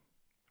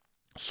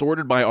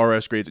 sorted by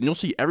RS grades, and you'll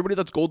see everybody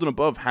that's gold and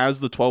above has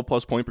the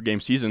 12+ point per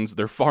game seasons.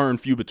 They're far and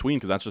few between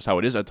because that's just how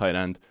it is at tight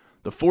end.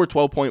 The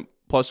 12+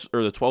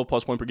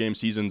 point per game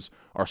seasons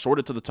are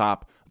sorted to the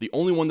top. The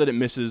only one that it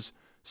misses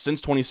since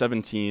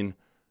 2017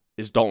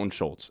 is Dalton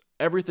Schultz.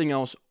 Everything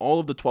else, all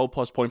of the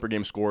 12+ point per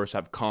game scores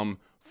have come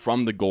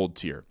from the gold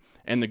tier.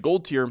 And the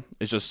gold tier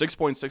is just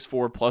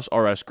 6.64 plus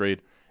RS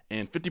grade,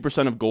 and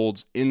 50% of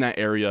golds in that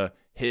area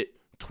hit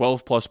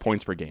 12+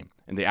 points per game.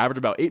 And they average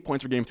about 8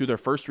 points per game through their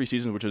first 3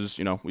 seasons, which is,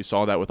 we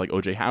saw that with like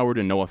OJ Howard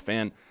and Noah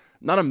Fant.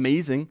 Not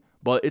amazing,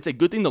 but it's a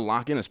good thing to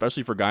lock in,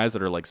 especially for guys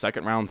that are like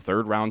second round,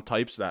 third round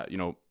types that,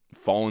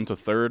 fall into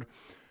third.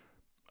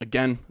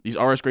 Again, these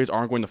RS grades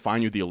aren't going to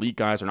find you the elite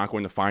guys. Are not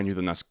going to find you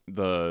the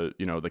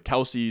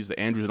Kelseys, the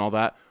Andrews, and all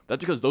that. That's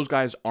because those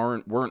guys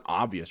weren't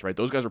obvious, right?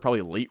 Those guys are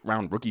probably late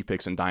round rookie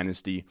picks in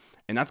Dynasty,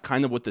 and that's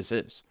kind of what this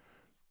is.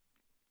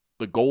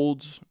 The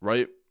golds,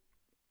 right?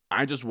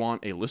 I just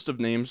want a list of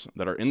names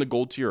that are in the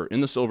gold tier or in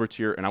the silver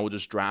tier, and I will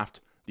just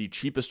draft the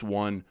cheapest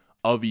one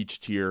of each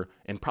tier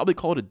and probably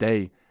call it a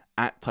day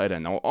at tight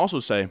end. Now, I'll also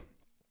say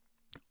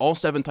all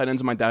 7 tight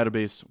ends in my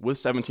database with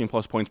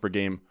 17+ points per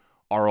game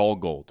are all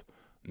gold.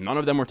 None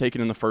of them were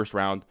taken in the first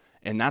round,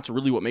 and that's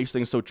really what makes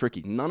things so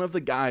tricky. None of the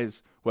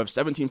guys who have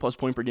 17+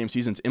 point per game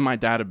seasons in my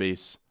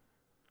database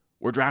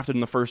were drafted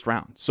in the first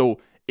round. So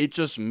it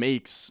just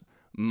makes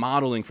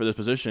modeling for this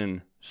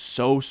position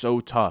so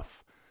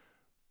tough.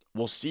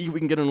 We'll see if we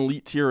can get an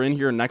elite tier in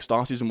here next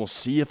offseason. We'll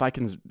see if I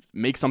can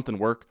make something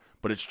work,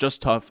 but it's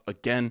just tough.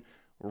 Again,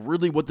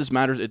 really what this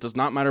matters, it does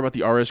not matter about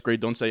the RS grade.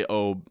 Don't say,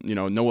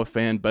 Noah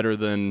Fant better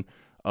than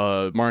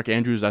Mark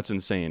Andrews. That's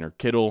insane. Or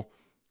Kittle.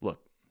 Look,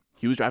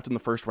 he was drafted in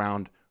the first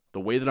round. The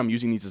way that I'm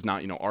using these is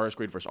not, RS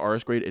grade versus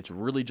RS grade. It's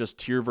really just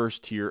tier versus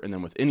tier. And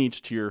then within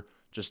each tier,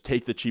 just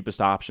take the cheapest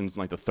options in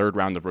like the third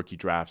round of rookie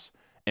drafts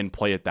and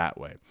play it that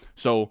way.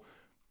 So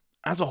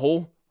as a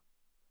whole,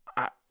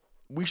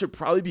 we should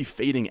probably be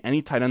fading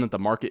any tight end that the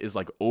market is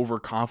like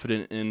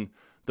overconfident in.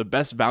 The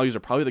best values are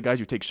probably the guys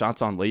you take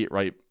shots on late,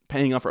 right?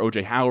 Paying up for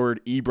OJ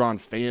Howard,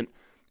 Ebron, Fant,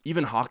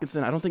 even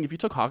Hawkinson. I don't think if you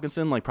took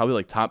Hawkinson,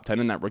 probably top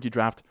 10 in that rookie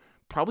draft,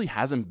 probably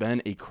hasn't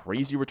been a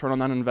crazy return on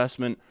that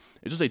investment.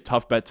 It's just a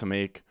tough bet to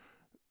make.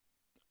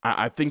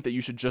 I think that you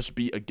should just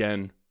be,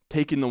 again,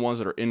 taking the ones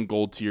that are in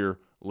gold tier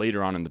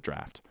later on in the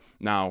draft.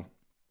 Now,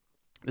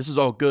 this is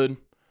all good.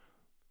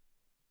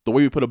 The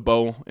way we put a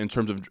bow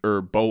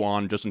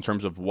on just in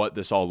terms of what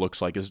this all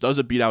looks like is, does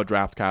it beat out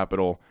draft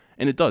capital?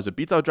 And it does. It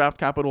beats out draft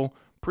capital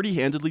pretty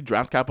handedly.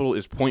 Draft capital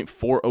is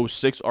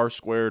 0.406 R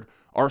squared.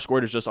 R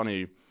squared is just on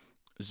a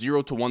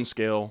 0 to 1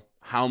 scale.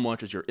 How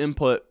much is your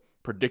input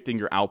predicting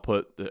your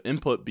output? The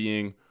input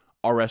being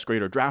RS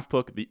grade or draft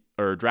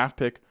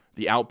pick,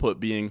 the output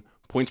being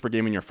points per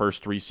game in your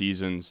first 3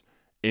 seasons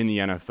in the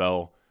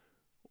NFL.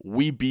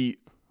 We beat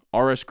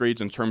RS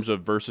grades in terms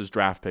of versus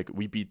draft pick.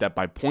 We beat that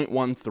by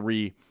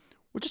 0.13,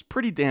 which is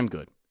pretty damn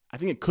good. I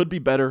think it could be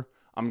better.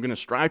 I'm going to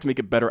strive to make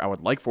it better. I would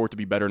like for it to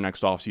be better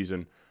next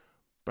offseason,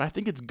 but I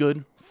think it's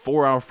good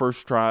for our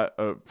first try.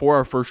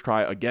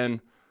 Again,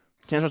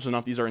 can't stress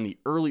enough. These are in the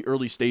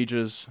early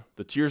stages.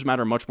 The tiers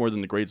matter much more than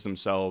the grades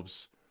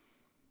themselves.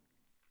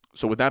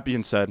 So with that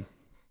being said,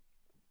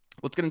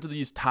 let's get into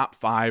these top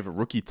 5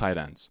 rookie tight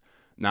ends.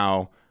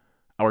 Now,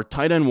 our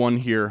tight end 1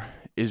 here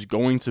is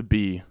going to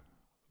be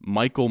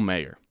Michael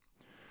Mayer.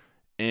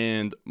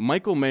 And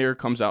Michael Mayer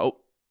comes out,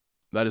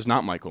 that is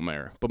not Michael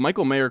Mayer, but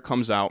Michael Mayer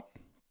comes out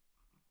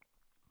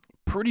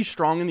pretty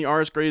strong in the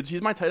RS grades.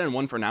 He's my tight end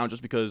 1 for now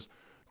just because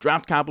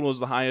draft capital is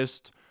the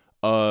highest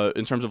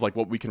in terms of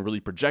what we can really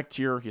project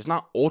here. He's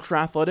not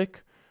ultra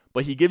athletic,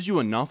 but he gives you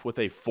enough with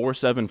a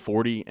 4.7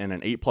 40 and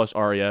an 8+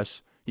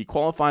 RAS. He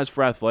qualifies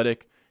for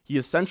athletic. He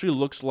essentially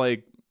looks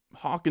like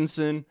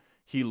Hawkinson.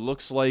 He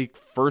looks like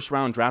first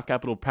round draft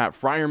capital Pat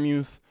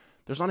Freiermuth.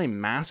 There's not a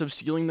massive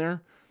ceiling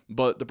there,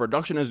 but the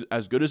production is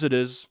as good as it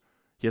is.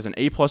 He has an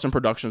A+ in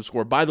production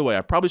score. By the way,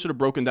 I probably should have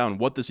broken down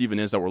what this even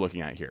is that we're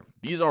looking at here.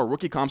 These are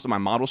rookie comps that my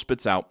model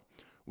spits out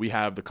We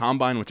have the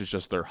combine, which is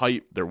just their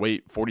height, their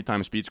weight, 40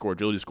 times speed score,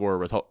 agility score,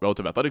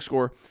 relative athletic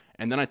score.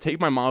 And then I take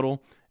my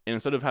model, and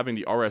instead of having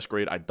the RS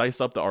grade, I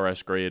dice up the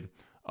RS grade.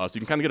 So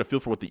you can kind of get a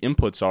feel for what the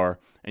inputs are.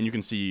 And you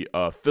can see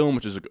film,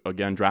 which is,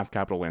 again, draft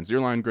capital land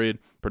 0 line grade,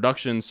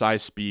 production,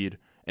 size, speed,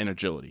 and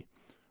agility.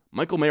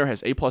 Michael Mayer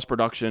has A+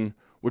 production,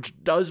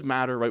 which does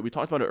matter, right? We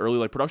talked about it earlier.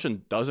 Like,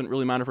 production doesn't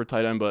really matter for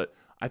tight end, but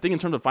I think in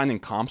terms of finding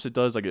comps, it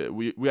does. Like,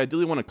 we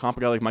ideally want to comp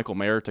a guy like Michael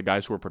Mayer to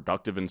guys who are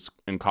productive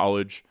in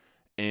college.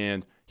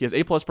 And he has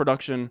A+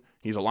 production.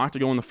 He's a lock to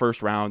go in the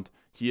first round.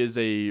 He is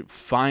a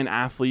fine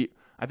athlete.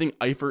 I think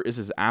Eifert is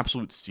his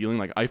absolute ceiling.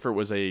 Like, Eifert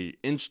was a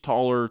inch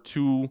taller,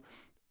 2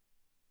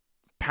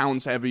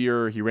 pounds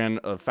heavier. He ran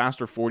a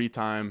faster 40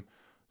 time.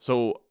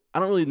 So I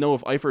don't really know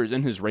if Eifert is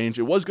in his range.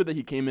 It was good that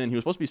he came in. He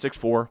was supposed to be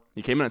 6'4".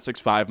 He came in at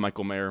 6'5",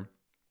 Michael Mayer.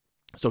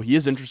 So he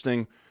is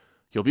interesting.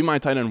 He'll be my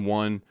tight end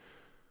 1.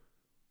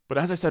 But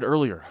as I said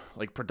earlier,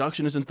 like,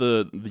 production isn't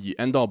the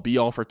end-all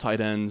be-all for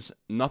tight ends.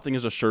 Nothing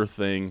is a sure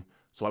thing.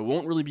 So I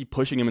won't really be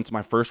pushing him into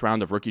my first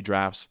round of rookie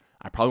drafts.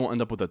 I probably won't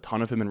end up with a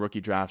ton of him in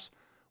rookie drafts.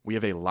 We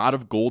have a lot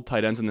of gold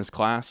tight ends in this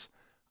class.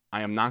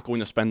 I am not going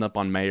to spend up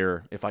on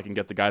Mayer if I can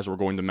get the guys we're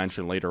going to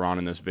mention later on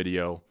in this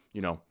video,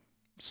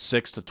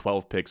 6 to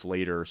 12 picks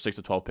later, 6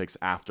 to 12 picks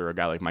after a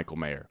guy like Michael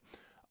Mayer.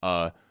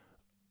 So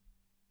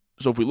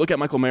if we look at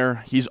Michael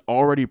Mayer, he's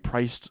already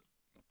priced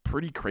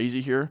pretty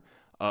crazy here.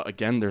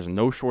 Again, there's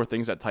no sure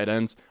things at tight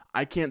ends.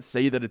 I can't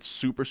say that it's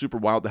super, super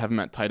wild to have him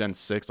at tight end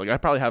 6. Like, I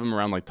probably have him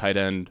around like tight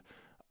end,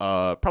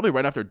 probably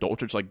right after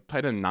Dolchich, like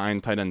tight end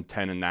 9, tight end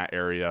 10 in that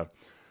area.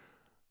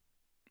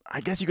 I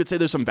guess you could say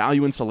there's some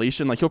value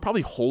insulation. Like, he'll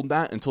probably hold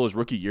that until his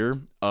rookie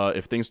year.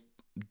 If things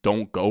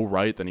don't go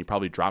right, then he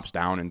probably drops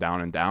down and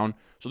down and down.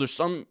 So there's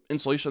some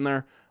insulation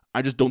there.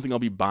 I just don't think I'll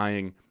be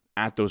buying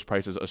at those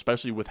prices,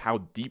 especially with how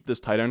deep this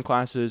tight end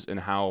class is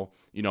and how,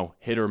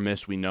 hit or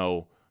miss we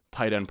know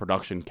tight end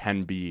production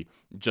can be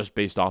just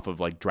based off of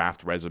like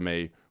draft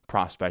resume,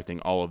 prospecting,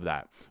 all of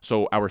that.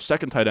 So our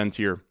second tight end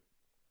here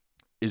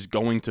is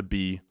going to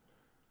be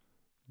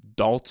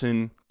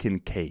Dalton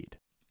Kincaid.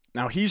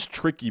 Now, he's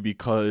tricky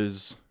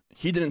because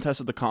he didn't test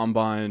at the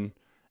combine,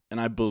 and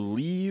I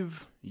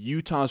believe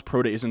Utah's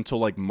pro day isn't until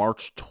like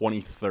March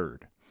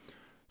 23rd.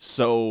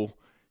 So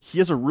he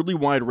has a really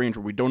wide range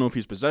where we don't know if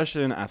he's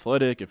possession,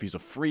 athletic, if he's a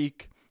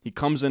freak. He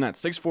comes in at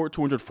 6'4",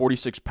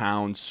 246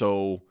 pounds,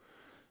 so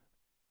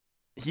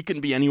he can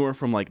be anywhere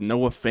from like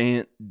Noah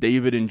Fant,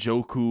 David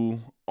Njoku,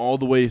 all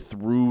the way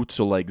through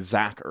to like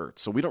Zach Ertz.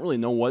 So we don't really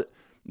know what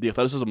the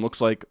athleticism looks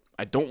like.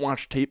 I don't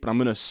watch tape, but I'm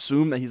going to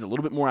assume that he's a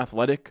little bit more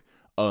athletic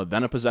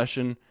than a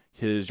possession.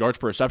 His yards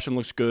per reception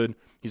looks good.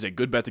 He's a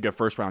good bet to get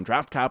first-round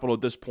draft capital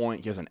at this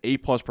point. He has an A+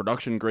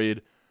 production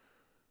grade.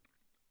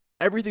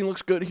 Everything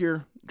looks good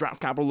here. Draft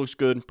capital looks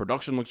good.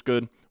 Production looks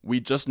good. We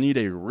just need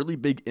a really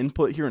big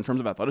input here in terms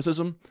of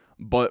athleticism.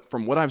 But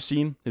from what I've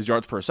seen, his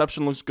yards per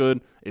reception looks good.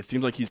 It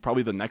seems like he's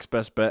probably the next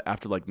best bet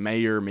after like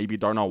Mayer, maybe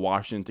Darnell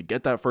Washington to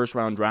get that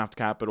first-round draft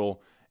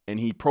capital. And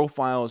he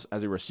profiles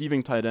as a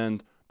receiving tight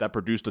end that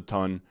produced a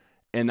ton.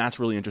 And that's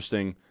really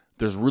interesting.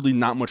 There's really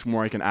not much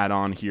more I can add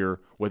on here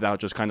without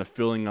just kind of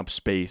filling up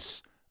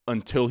space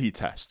until he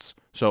tests.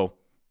 So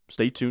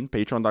stay tuned,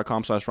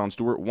 patreon.com/Ron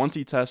Stewart. Once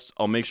he tests,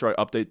 I'll make sure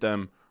I update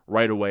them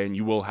right away, and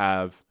you will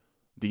have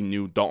the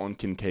new Dalton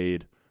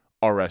Kincaid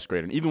RS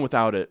grade. And even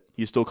without it,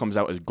 he still comes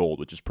out as gold,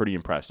 which is pretty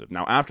impressive.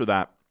 Now, after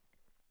that,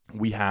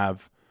 we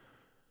have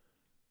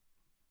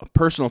a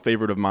personal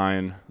favorite of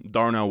mine,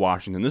 Darnell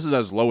Washington. This is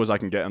as low as I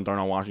can get on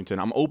Darnell Washington.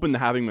 I'm open to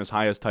having him as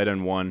high as tight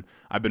end 1.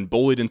 I've been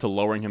bullied into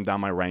lowering him down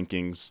my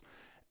rankings,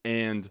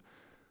 and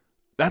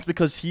that's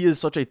because he is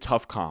such a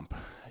tough comp.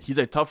 He's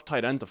a tough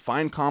tight end to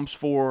find comps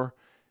for,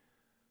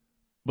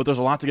 but there's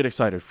a lot to get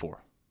excited for.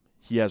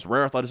 He has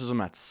rare athleticism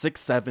at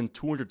 6'7",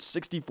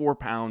 264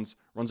 pounds,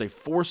 runs a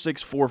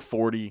 4.6,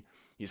 4.40.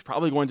 He's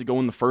probably going to go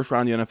in the first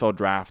round of the NFL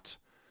draft.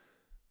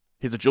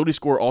 His agility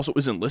score also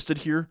isn't listed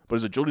here, but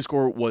his agility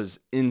score was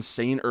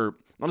insane. Or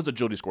not his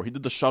agility score. He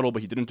did the shuttle,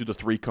 but he didn't do the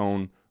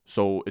 3-cone.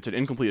 So it's an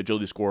incomplete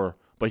agility score.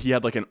 But he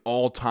had like an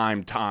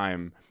all-time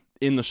time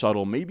in the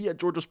shuttle. Maybe at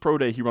Georgia's Pro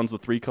Day he runs the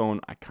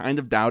 3-cone. I kind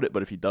of doubt it,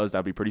 but if he does,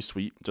 that'd be pretty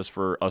sweet just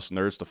for us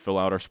nerds to fill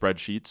out our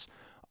spreadsheets.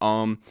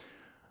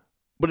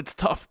 But it's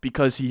tough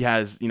because he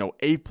has,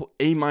 A-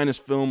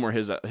 film where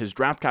his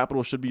draft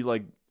capital should be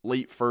like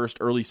late first,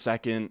 early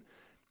second.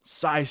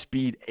 Size,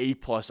 speed, A+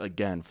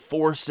 again.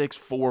 4'6",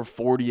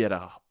 440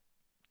 at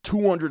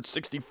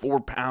 264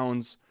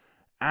 pounds.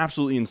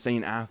 Absolutely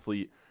insane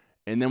athlete.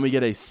 And then we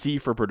get a C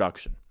for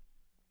production.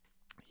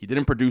 He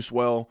didn't produce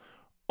well.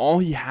 All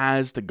he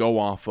has to go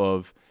off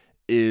of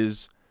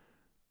is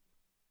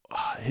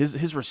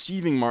his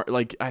receiving mark.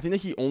 Like, I think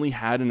that he only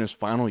had in his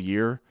final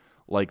year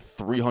like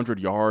 300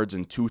 yards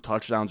and 2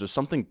 touchdowns or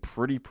something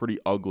pretty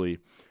ugly.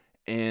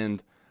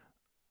 And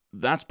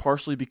that's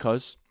partially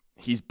because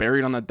he's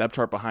buried on that depth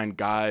chart behind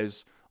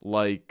guys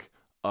like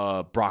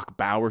Brock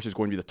Bowers, who's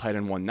going to be the tight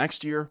end 1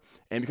 next year,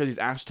 and because he's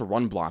asked to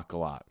run block a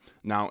lot.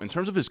 Now, in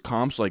terms of his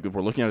comps, like if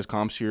we're looking at his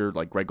comps here,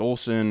 like Greg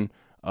Olsen,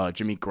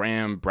 Jimmy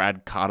Graham,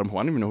 Brad Cottom, who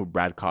I don't even know who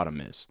Brad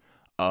Cottom is.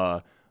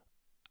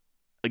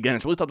 Again,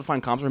 it's really tough to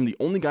find comps for him. The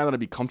only guy that I'd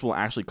be comfortable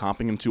actually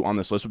comping him to on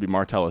this list would be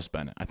Martellus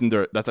Bennett. I think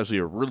that's actually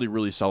a really,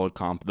 really solid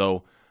comp,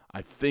 though.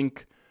 I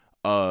think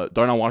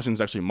Darnell Washington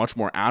is actually much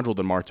more agile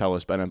than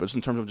Martellus Bennett, but just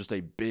in terms of just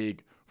a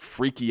big,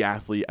 freaky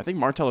athlete, I think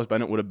Martellus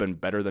Bennett would have been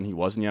better than he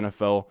was in the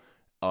NFL.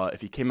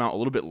 If he came out a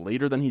little bit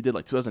later than he did,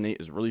 like 2008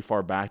 is really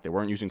far back. They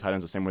weren't using tight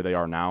ends the same way they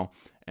are now.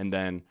 And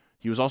then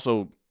he was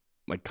also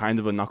like kind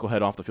of a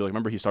knucklehead off the field. Like,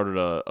 remember, he started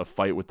a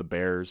fight with the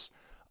Bears.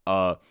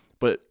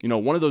 But,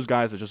 one of those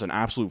guys that's just an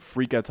absolute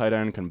freak at tight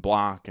end, can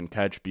block, can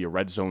catch, be a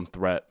red zone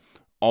threat,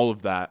 all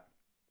of that.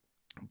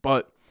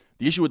 But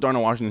the issue with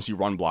Darnell Washington is he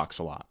run blocks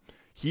a lot.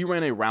 He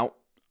ran a route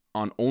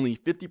on only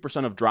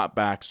 50% of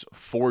dropbacks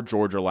for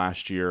Georgia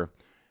last year.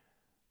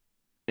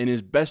 In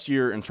his best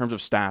year in terms of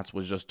stats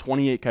was just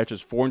 28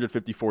 catches,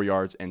 454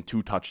 yards, and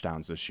 2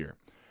 touchdowns this year.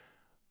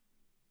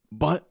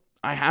 But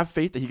I have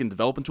faith that he can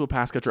develop into a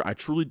pass catcher. I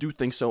truly do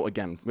think so.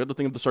 Again, we have to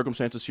think of the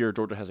circumstances here.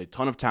 Georgia has a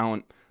ton of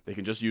talent. They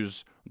can just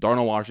use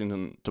Darnell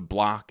Washington to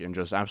block and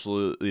just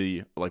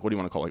absolutely, like, what do you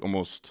want to call it? Like,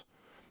 almost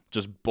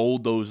just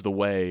bulldoze the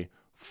way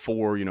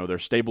for, their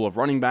stable of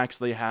running backs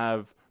they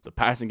have, the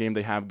passing game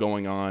they have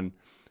going on.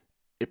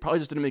 They probably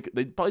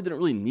didn't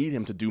really need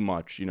him to do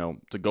much,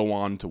 to go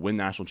on to win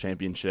national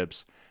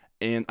championships.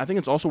 And I think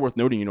it's also worth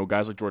noting,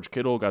 guys like George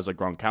Kittle, guys like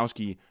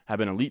Gronkowski have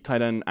been elite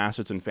tight end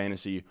assets in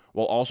fantasy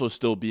while also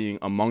still being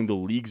among the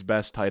league's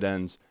best tight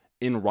ends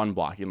in run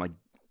blocking, like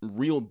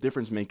real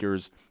difference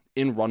makers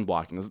in run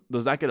blocking.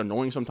 Does that get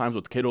annoying sometimes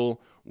with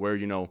Kittle where,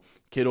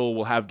 Kittle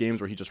will have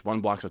games where he just run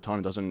blocks a ton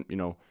and doesn't,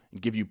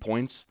 give you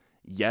points?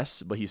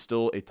 Yes, but he's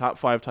still a top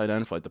 5 tight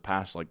end for like the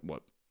past,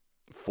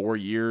 4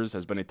 years,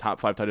 has been a top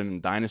 5 tight end in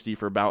Dynasty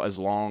for about as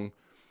long.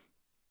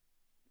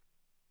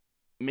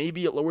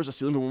 Maybe it lowers the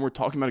ceiling, but when we're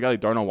talking about a guy like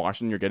Darnell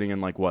Washington, you're getting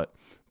in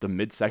the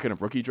mid-second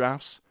of rookie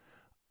drafts.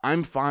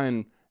 I'm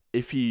fine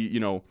if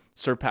he,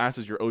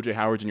 surpasses your O.J.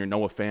 Howards and your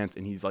Noah Fants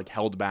and he's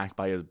held back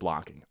by his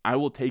blocking. I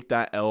will take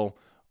that L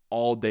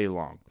all day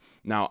long.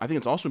 Now, I think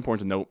it's also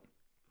important to note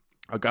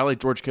a guy like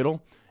George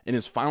Kittle, in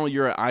his final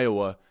year at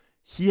Iowa,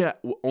 he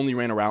only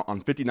ran a route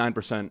on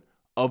 59%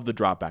 of the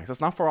dropbacks.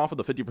 That's not far off of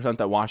the 50%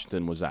 that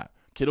Washington was at.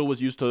 Kittle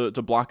was used to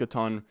block a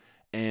ton,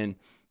 and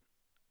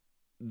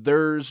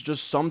there's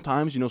just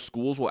sometimes,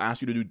 schools will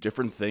ask you to do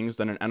different things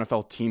than an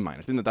NFL team might.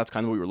 I think that's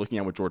kind of what we were looking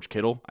at with George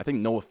Kittle. I think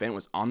Noah Fant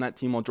was on that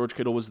team while George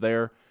Kittle was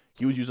there.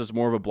 He was used as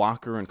more of a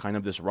blocker and kind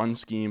of this run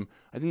scheme.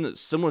 I think the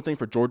similar thing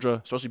for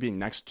Georgia, especially being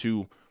next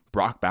to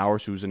Brock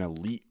Bowers, who's an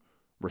elite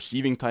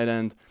receiving tight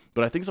end.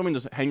 But I think something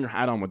to hang your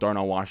hat on with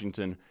Darnell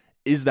Washington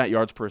is that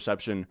yards per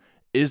reception,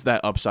 is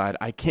that upside.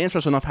 I can't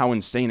stress enough how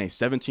insane a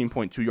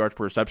 17.2 yards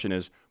per reception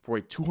is for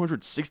a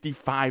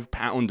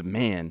 265-pound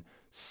man,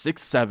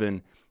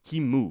 6'7". He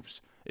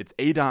moves. It's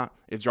ADOT.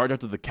 It's yard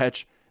after the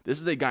catch. This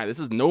is a guy. This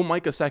is no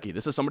Mike Gesicki.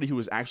 This is somebody who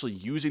is actually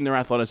using their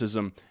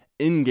athleticism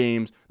in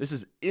games. This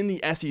is in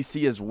the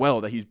SEC as well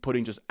that he's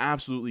putting just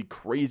absolutely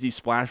crazy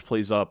splash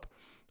plays up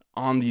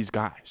on these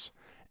guys.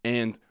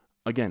 And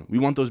again, we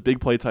want those big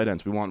play tight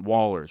ends. We want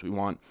Wallers. We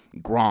want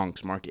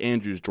Gronks, Mark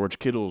Andrews, George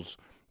Kittles,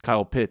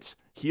 Kyle Pitts.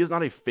 He is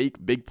not a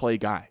fake big play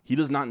guy. He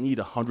does not need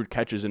 100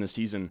 catches in a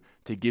season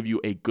to give you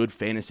a good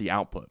fantasy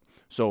output.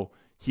 So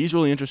he's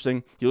really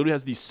interesting. He literally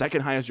has the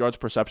second highest yards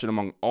per reception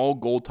among all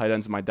gold tight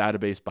ends in my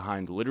database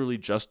behind literally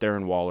just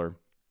Darren Waller.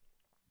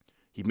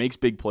 He makes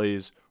big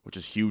plays, which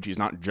is huge. He's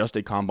not just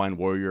a combine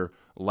warrior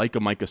like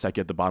a Mike Gesicki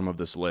at the bottom of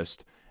this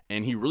list.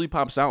 And he really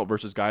pops out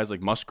versus guys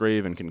like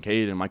Musgrave and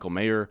Kincaid and Michael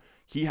Mayer.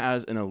 He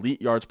has an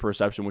elite yards per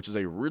reception, which is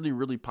a really,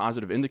 really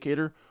positive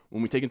indicator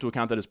when we take into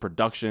account that his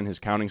production, his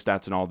counting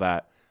stats, and all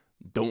that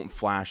don't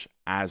flash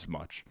as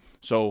much.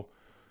 So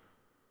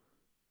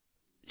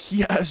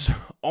he has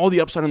all the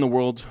upside in the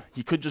world.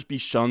 He could just be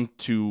shunned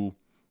to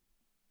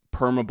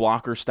perma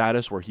blocker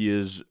status where he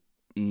is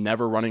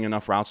never running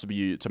enough routes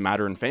to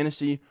matter in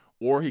fantasy,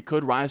 or he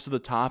could rise to the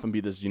top and be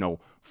this,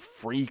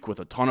 freak with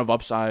a ton of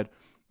upside.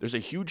 There's a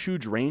huge,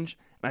 huge range,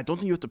 and I don't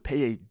think you have to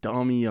pay a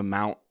dummy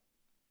amount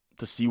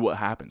to see what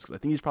happens, because I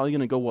think he's probably going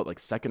to go,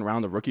 second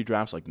round of rookie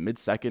drafts,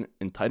 mid-second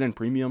in tight end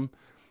premium.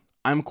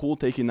 I'm cool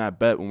taking that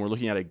bet when we're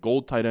looking at a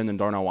gold tight end in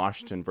Darnell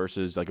Washington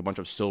versus a bunch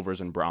of silvers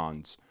and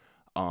bronze.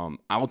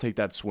 I'll take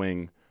that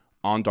swing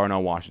on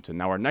Darnell Washington.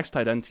 Now, our next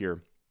tight end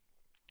here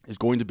is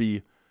going to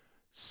be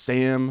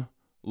Sam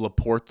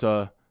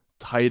Laporta,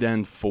 tight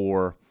end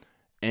 4,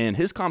 and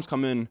his comps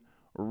come in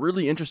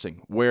really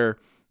interesting, where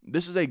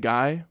this is a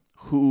guy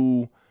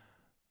who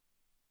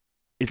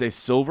is a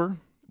silver,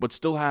 but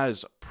still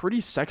has pretty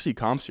sexy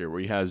comps here,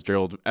 where he has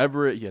Gerald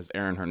Everett, he has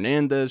Aaron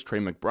Hernandez, Trey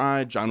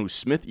McBride, Jonnu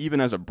Smith,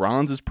 even as a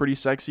bronze, is pretty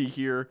sexy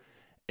here.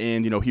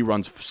 And, he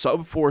runs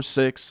sub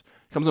 4.6,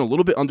 comes in a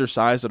little bit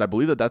undersized, but I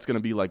believe that's going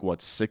to be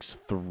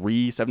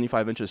 6'3",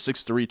 75 inches,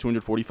 6'3",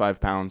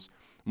 245 pounds.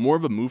 More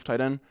of a move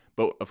tight end,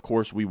 but of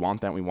course we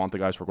want that. We want the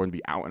guys who are going to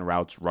be out in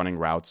routes, running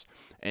routes.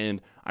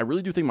 And I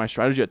really do think my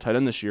strategy at tight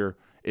end this year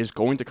is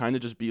going to kind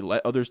of just be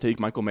let others take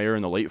Michael Mayer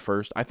in the late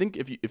first. I think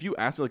if you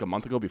asked me a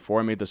month ago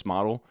before I made this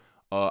model,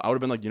 I would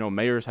have been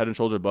Mayer's head and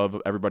shoulders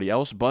above everybody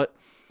else. But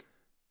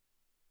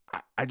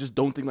I just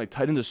don't think, like,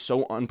 tight end is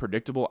so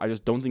unpredictable. I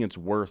just don't think it's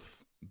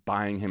worth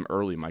buying him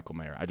early, Michael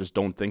Mayer. I just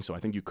don't think so. I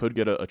think you could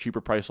get a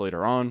cheaper price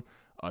later on.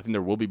 I think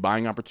there will be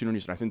buying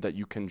opportunities, and I think that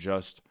you can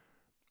just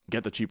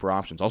get the cheaper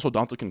options. Also,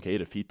 Dante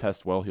Kincaid, if he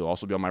tests well, he'll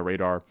also be on my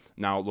radar.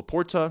 Now,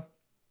 Laporta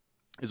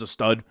is a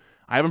stud.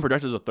 I have him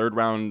projected as a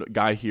third-round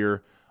guy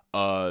here.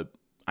 I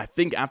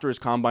think after his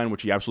combine,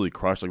 which he absolutely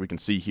crushed, like we can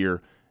see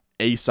here,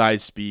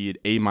 A-size speed,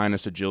 A-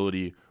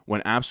 agility,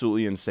 went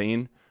absolutely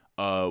insane.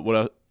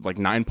 Like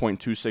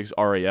 9.26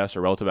 RAS,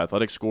 or relative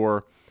athletic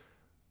score.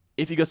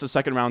 If he gets the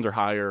second round or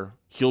higher,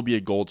 he'll be a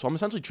gold. So I'm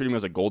essentially treating him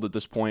as a gold at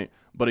this point.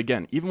 But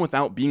again, even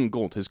without being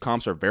gold, his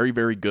comps are very,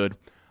 very good.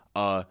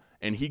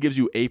 And he gives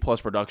you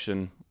A-plus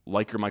production,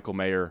 like your Michael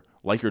Mayer,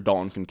 like your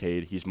Dalton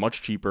Kincaid. He's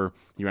much cheaper.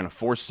 He ran a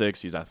 4.6.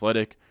 He's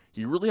athletic.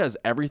 He really has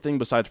everything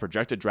besides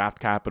projected draft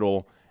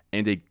capital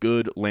and a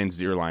good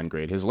Land-Zierlein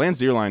grade. His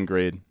Land-Zierlein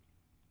grade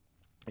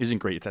isn't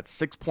great. It's at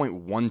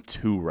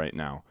 6.12 right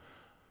now.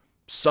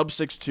 Sub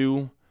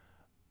 6.2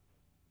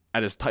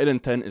 at his tight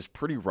end 10 is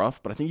pretty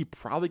rough, but I think he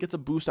probably gets a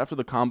boost after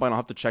the combine. I'll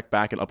have to check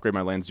back and upgrade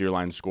my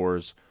Land-Zierlein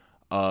scores.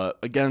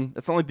 Again,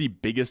 it's not like the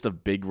biggest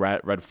of big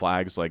red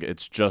flags. Like,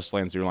 it's just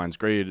Land-Zierlein's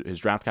grade. His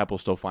draft capital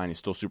is still fine. He's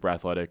still super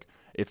athletic.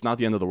 It's not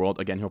the end of the world.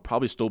 Again, he'll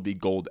probably still be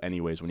gold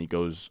anyways when he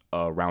goes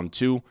round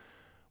 2.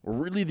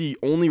 Really, the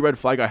only red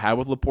flag I have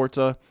with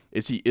Laporta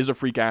is he is a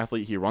freak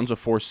athlete. He runs a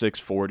 4.6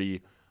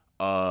 40,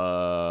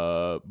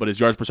 but his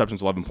yards perception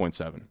is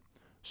 11.7.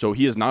 So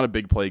he is not a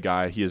big play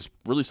guy. He is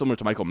really similar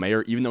to Michael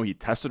Mayer, even though he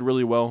tested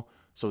really well.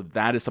 So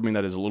that is something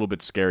that is a little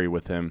bit scary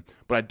with him.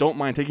 But I don't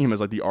mind taking him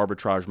as like the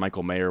arbitrage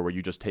Michael Mayer, where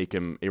you just take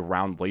him a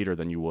round later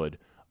than you would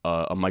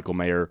a Michael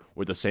Mayer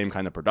with the same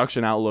kind of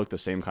production outlook, the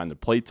same kind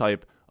of play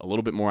type, a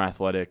little bit more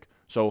athletic.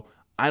 So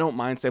I don't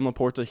mind Sam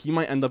Laporta. He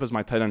might end up as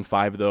my tight end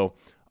 5, though.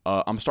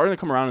 I'm starting to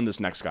come around in this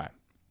next guy,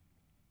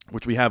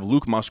 which we have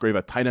Luke Musgrave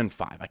at tight end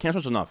 5. I can't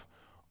stress enough.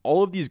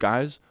 All of these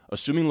guys,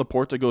 assuming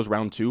Laporta goes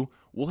round 2,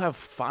 we'll have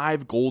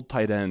 5 gold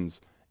tight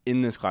ends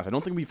in this class. I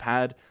don't think we've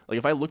had, like,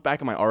 if I look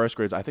back at my RS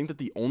grades, I think that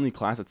the only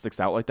class that sticks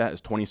out like that is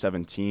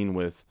 2017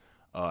 with,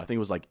 I think it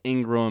was like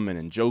Ingram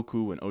and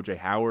Njoku and OJ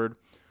Howard.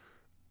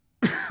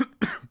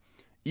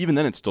 Even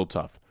then, it's still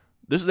tough.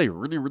 This is a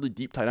really, really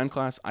deep tight end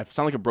class. I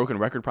sound like a broken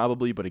record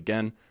probably, but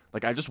again,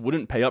 like, I just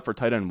wouldn't pay up for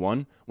tight end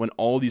 1 when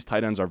all these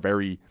tight ends are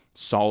very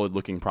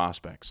solid-looking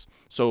prospects.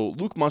 So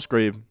Luke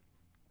Musgrave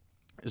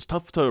is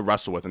tough to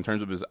wrestle with in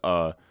terms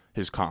of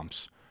his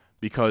comps,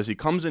 because he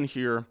comes in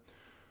here,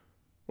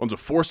 runs a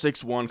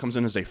 4.61, comes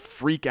in as a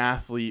freak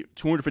athlete,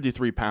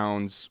 253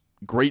 pounds,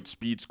 great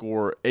speed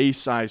score,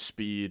 A-size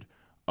speed,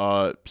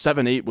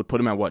 7.8 would put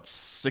him at,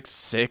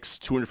 6'6",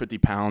 250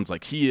 pounds.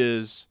 Like, he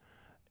is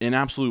an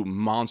absolute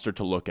monster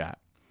to look at.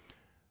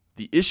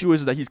 The issue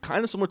is that he's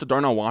kind of similar to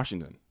Darnell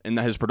Washington in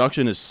that his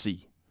production is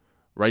C,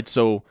 right?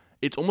 So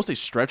it's almost a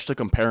stretch to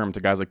compare him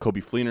to guys like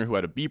Kobe Fleener, who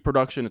had a B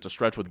production. It's a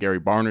stretch with Gary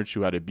Barnidge,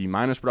 who had a B-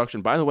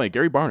 production. By the way,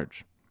 Gary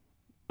Barnidge,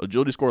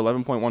 agility score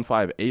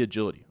 11.15, A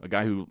agility, a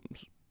guy who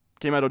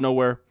came out of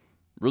nowhere,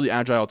 really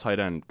agile tight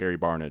end, Gary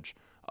Barnidge.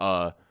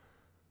 But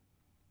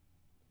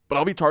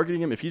I'll be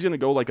targeting him. If he's going to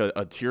go like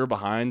a tier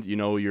behind,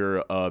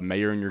 your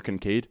Mayer and your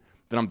Kincaid,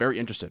 then I'm very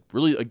interested.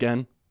 Really,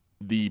 again,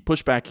 the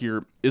pushback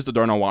here is the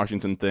Darnell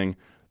Washington thing.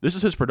 This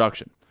is his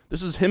production.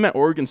 This is him at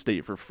Oregon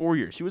State for 4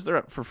 years. He was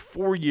there for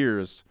 4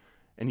 years,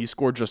 and he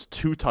scored just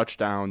 2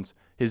 touchdowns.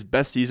 His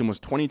best season was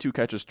 22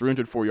 catches,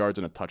 304 yards,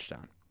 and a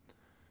touchdown.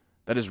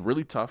 That is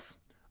really tough.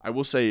 I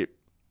will say,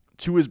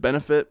 to his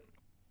benefit,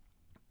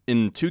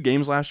 in 2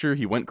 games last year,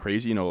 he went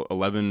crazy.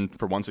 11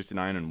 for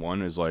 169 and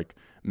 1 is like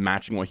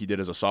matching what he did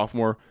as a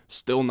sophomore.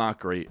 Still not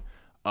great.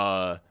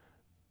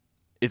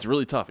 It's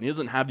really tough. And he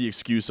doesn't have the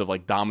excuse of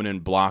like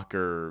dominant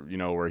blocker,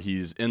 where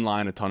he's in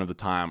line a ton of the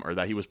time, or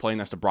that he was playing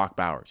next to Brock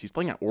Bowers. He's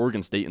playing at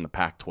Oregon State in the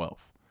Pac-12.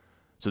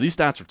 So these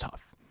stats are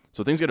tough.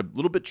 So things get a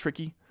little bit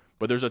tricky,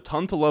 but there's a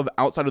ton to love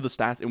outside of the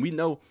stats. And we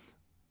know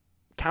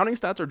counting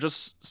stats are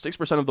just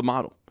 6% of the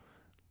model.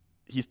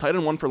 He's tight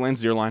end 1 for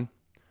Land-Zierlein.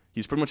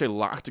 He's pretty much a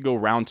lock to go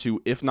round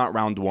 2, if not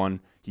round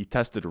 1. He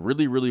tested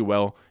really, really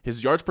well.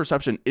 His yards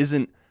perception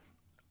isn't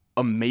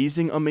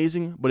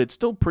amazing, but it's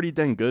still pretty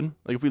dang good.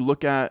 Like, if we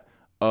look at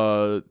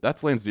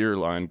that's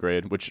Land-Zierlein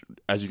grade, which,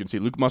 as you can see,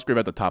 Luke Musgrave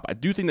at the top. I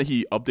do think that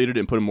he updated it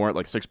and put him more at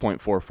like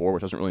 6.44,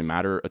 which doesn't really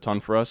matter a ton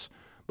for us.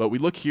 But we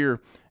look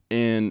here,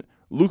 and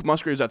Luke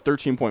Musgrave's at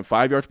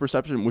 13.5 yards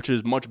perception, which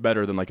is much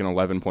better than like an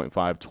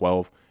 11.5,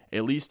 12.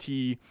 At least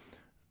he's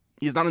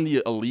not in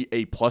the elite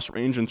A+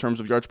 range in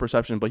terms of yards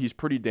perception, but he's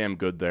pretty damn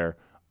good there,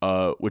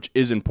 which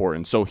is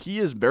important. So he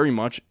is very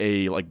much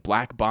a like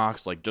black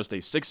box, like just a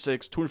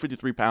 6'6",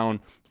 253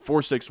 pound,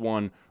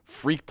 4.61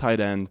 freak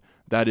tight end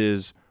that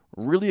is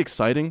really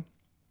exciting.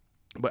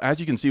 But as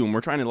you can see, when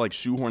we're trying to like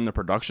shoehorn the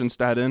production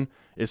stat in,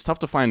 it's tough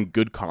to find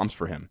good comps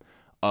for him.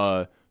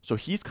 So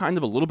he's kind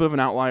of a little bit of an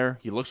outlier.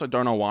 He looks like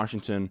Darnell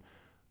Washington,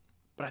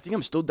 but I think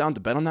I'm still down to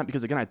bet on that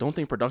because, again, I don't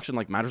think production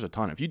like matters a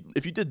ton.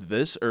 If you did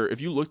this, or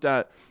if you looked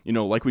at,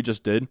 like we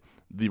just did,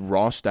 the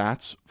raw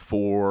stats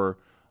for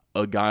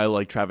a guy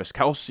like Travis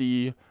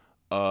Kelce,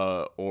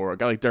 or a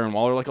guy like Darren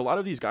Waller. Like a lot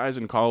of these guys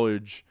in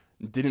college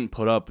didn't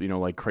put up,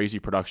 like crazy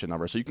production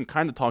numbers. So you can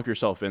kind of talk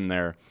yourself in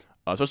there,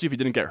 especially if he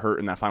didn't get hurt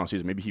in that final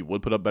season. Maybe he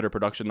would put up better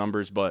production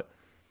numbers. But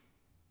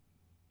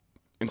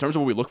in terms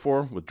of what we look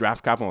for with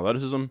draft capital and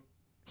athleticism,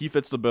 he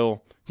fits the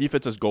bill. He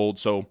fits as gold.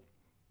 So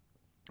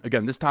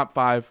again, this top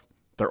 5,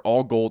 they're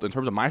all gold. In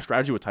terms of my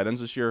strategy with tight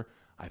ends this year,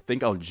 I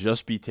think I'll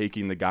just be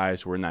taking the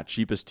guys who are in that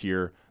cheapest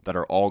tier that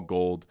are all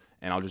gold,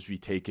 and I'll just be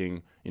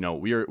taking,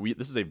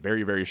 this is a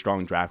very, very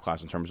strong draft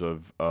class in terms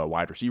of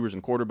wide receivers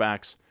and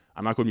quarterbacks.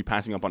 I'm not going to be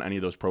passing up on any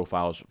of those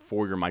profiles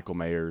for your Michael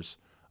Mayers.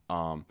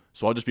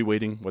 So I'll just be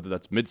waiting, whether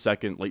that's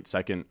mid-second, late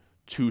second,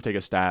 to take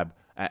a stab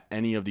at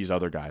any of these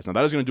other guys. Now,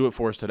 that is going to do it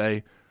for us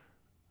today.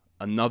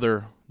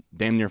 Another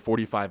damn near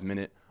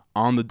 45-minute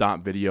on the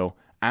dot video.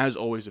 As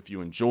always, if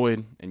you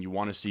enjoyed and you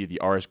want to see the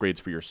RS grades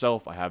for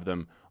yourself, I have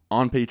them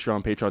on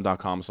Patreon,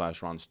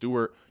 patreon.com/Ron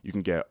Stewart. You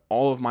can get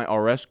all of my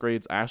RS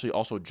grades. I actually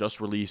also just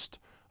released,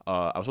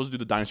 I was supposed to do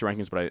the Dynasty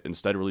rankings, but I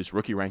instead released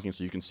rookie rankings,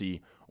 so you can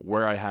see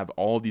where I have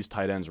all of these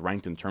tight ends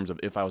ranked in terms of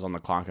if I was on the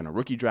clock in a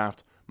rookie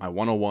draft, my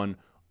 101,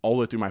 all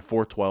the way through my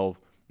 412.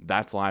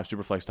 That's live,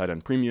 Superflex Tight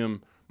End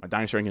Premium. My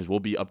Dynasty rankings will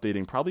be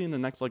updating probably in the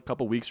next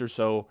couple weeks or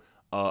so.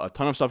 A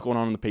ton of stuff going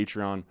on the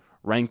Patreon,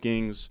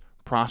 rankings,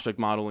 prospect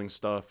modeling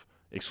stuff,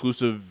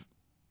 exclusive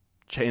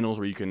channels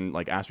where you can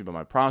ask me about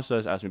my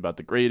process, ask me about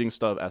the grading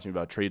stuff, ask me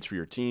about trades for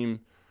your team,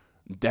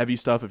 Devy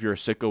stuff if you're a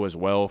sicko as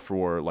well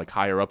for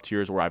higher up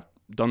tiers where I've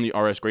done the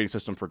RS grading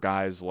system for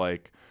guys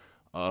like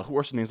who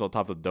are some names on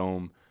top of the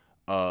dome?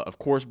 Of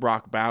course,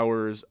 Brock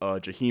Bowers,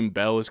 Jaheim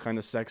Bell is kind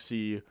of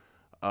sexy.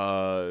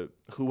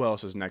 Who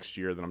else is next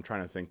year that I'm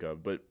trying to think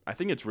of? But I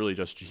think it's really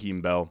just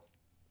Jaheim Bell.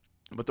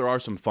 But there are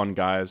some fun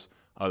guys.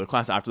 The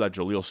class after that,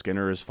 Jaleel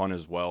Skinner, is fun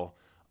as well.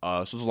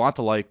 So there's a lot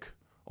to like.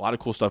 A lot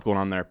of cool stuff going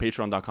on there.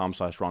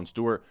 Patreon.com/Ron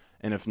Stewart.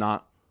 And if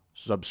not,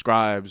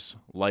 subscribes,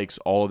 likes,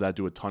 all of that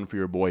do a ton for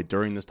your boy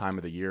during this time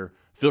of the year.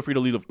 Feel free to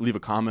leave a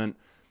comment.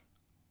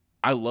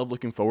 I love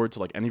looking forward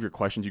to any of your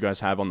questions you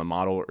guys have on the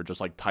model or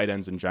just tight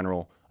ends in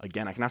general.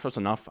 Again, I cannot stress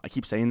enough. I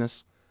keep saying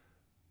this.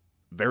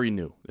 Very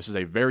new. This is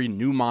a very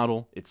new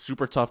model. It's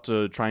super tough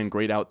to try and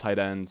grade out tight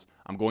ends.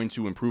 I'm going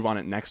to improve on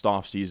it next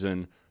off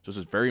season. So this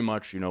is very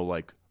much,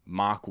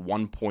 mock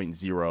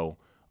 1.0.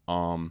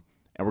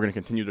 And we're going to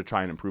continue to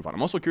try and improve on.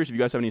 I'm also curious if you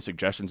guys have any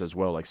suggestions as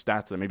well,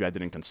 stats that maybe I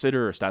didn't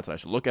consider or stats that I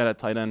should look at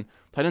tight end.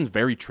 Tight end's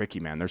very tricky,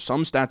 man. There's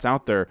some stats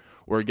out there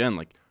where,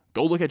 again,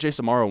 go look at Jay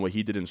Samaro and what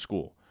he did in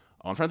school.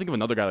 I'm trying to think of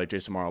another guy like Jay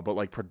Samaro,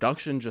 but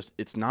production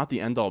it's not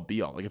the end-all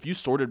be-all. If you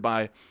sorted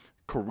by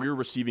career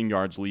receiving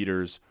yards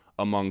leaders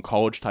among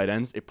college tight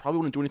ends, it probably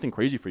wouldn't do anything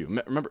crazy for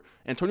you. Remember,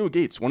 Antonio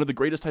Gates, one of the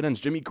greatest tight ends,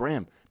 Jimmy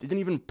Graham, they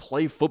didn't even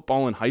play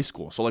football in high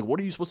school. So, what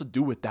are you supposed to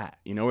do with that?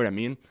 You know what I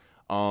mean?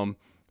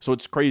 So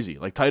it's crazy.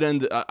 Tight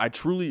end, I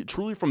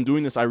truly from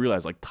doing this, I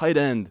realized, tight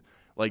end,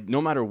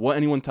 no matter what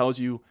anyone tells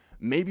you,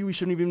 maybe we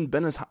shouldn't have even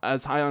been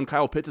as high on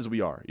Kyle Pitts as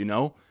we are,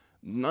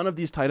 None of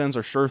these tight ends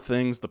are sure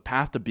things. The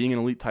path to being an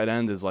elite tight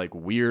end is,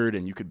 weird,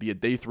 and you could be a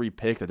day 3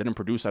 pick that didn't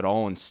produce at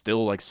all and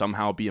still,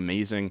 somehow be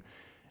amazing.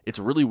 It's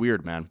really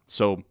weird, man.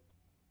 So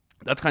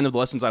that's kind of the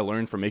lessons I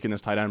learned from making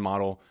this tight end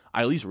model.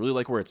 I at least really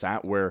like where it's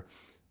at, where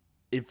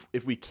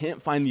if we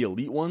can't find the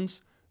elite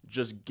ones,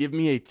 just give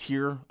me a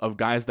tier of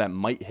guys that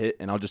might hit,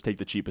 and I'll just take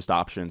the cheapest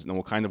options, and then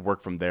we'll kind of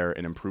work from there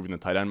in improving the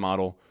tight end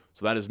model.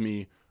 So that is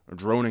me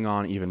droning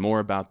on even more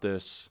about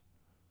this.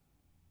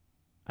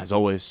 As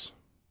always,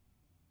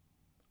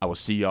 I will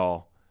see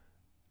y'all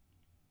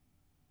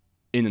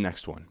in the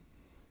next one.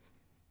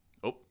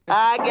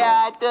 I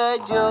got the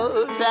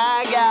juice,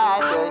 I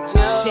got the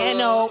juice.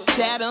 Channel,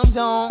 Chatham's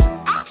on.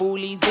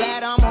 Foolies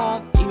glad I'm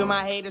home. Even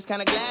my haters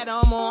kinda glad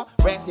I'm on.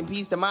 Rest in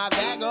peace to my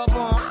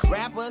vagabond.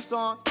 Rapper,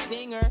 song,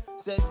 singer,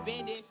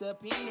 suspended,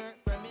 subpoena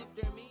from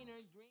Mr. Meaner.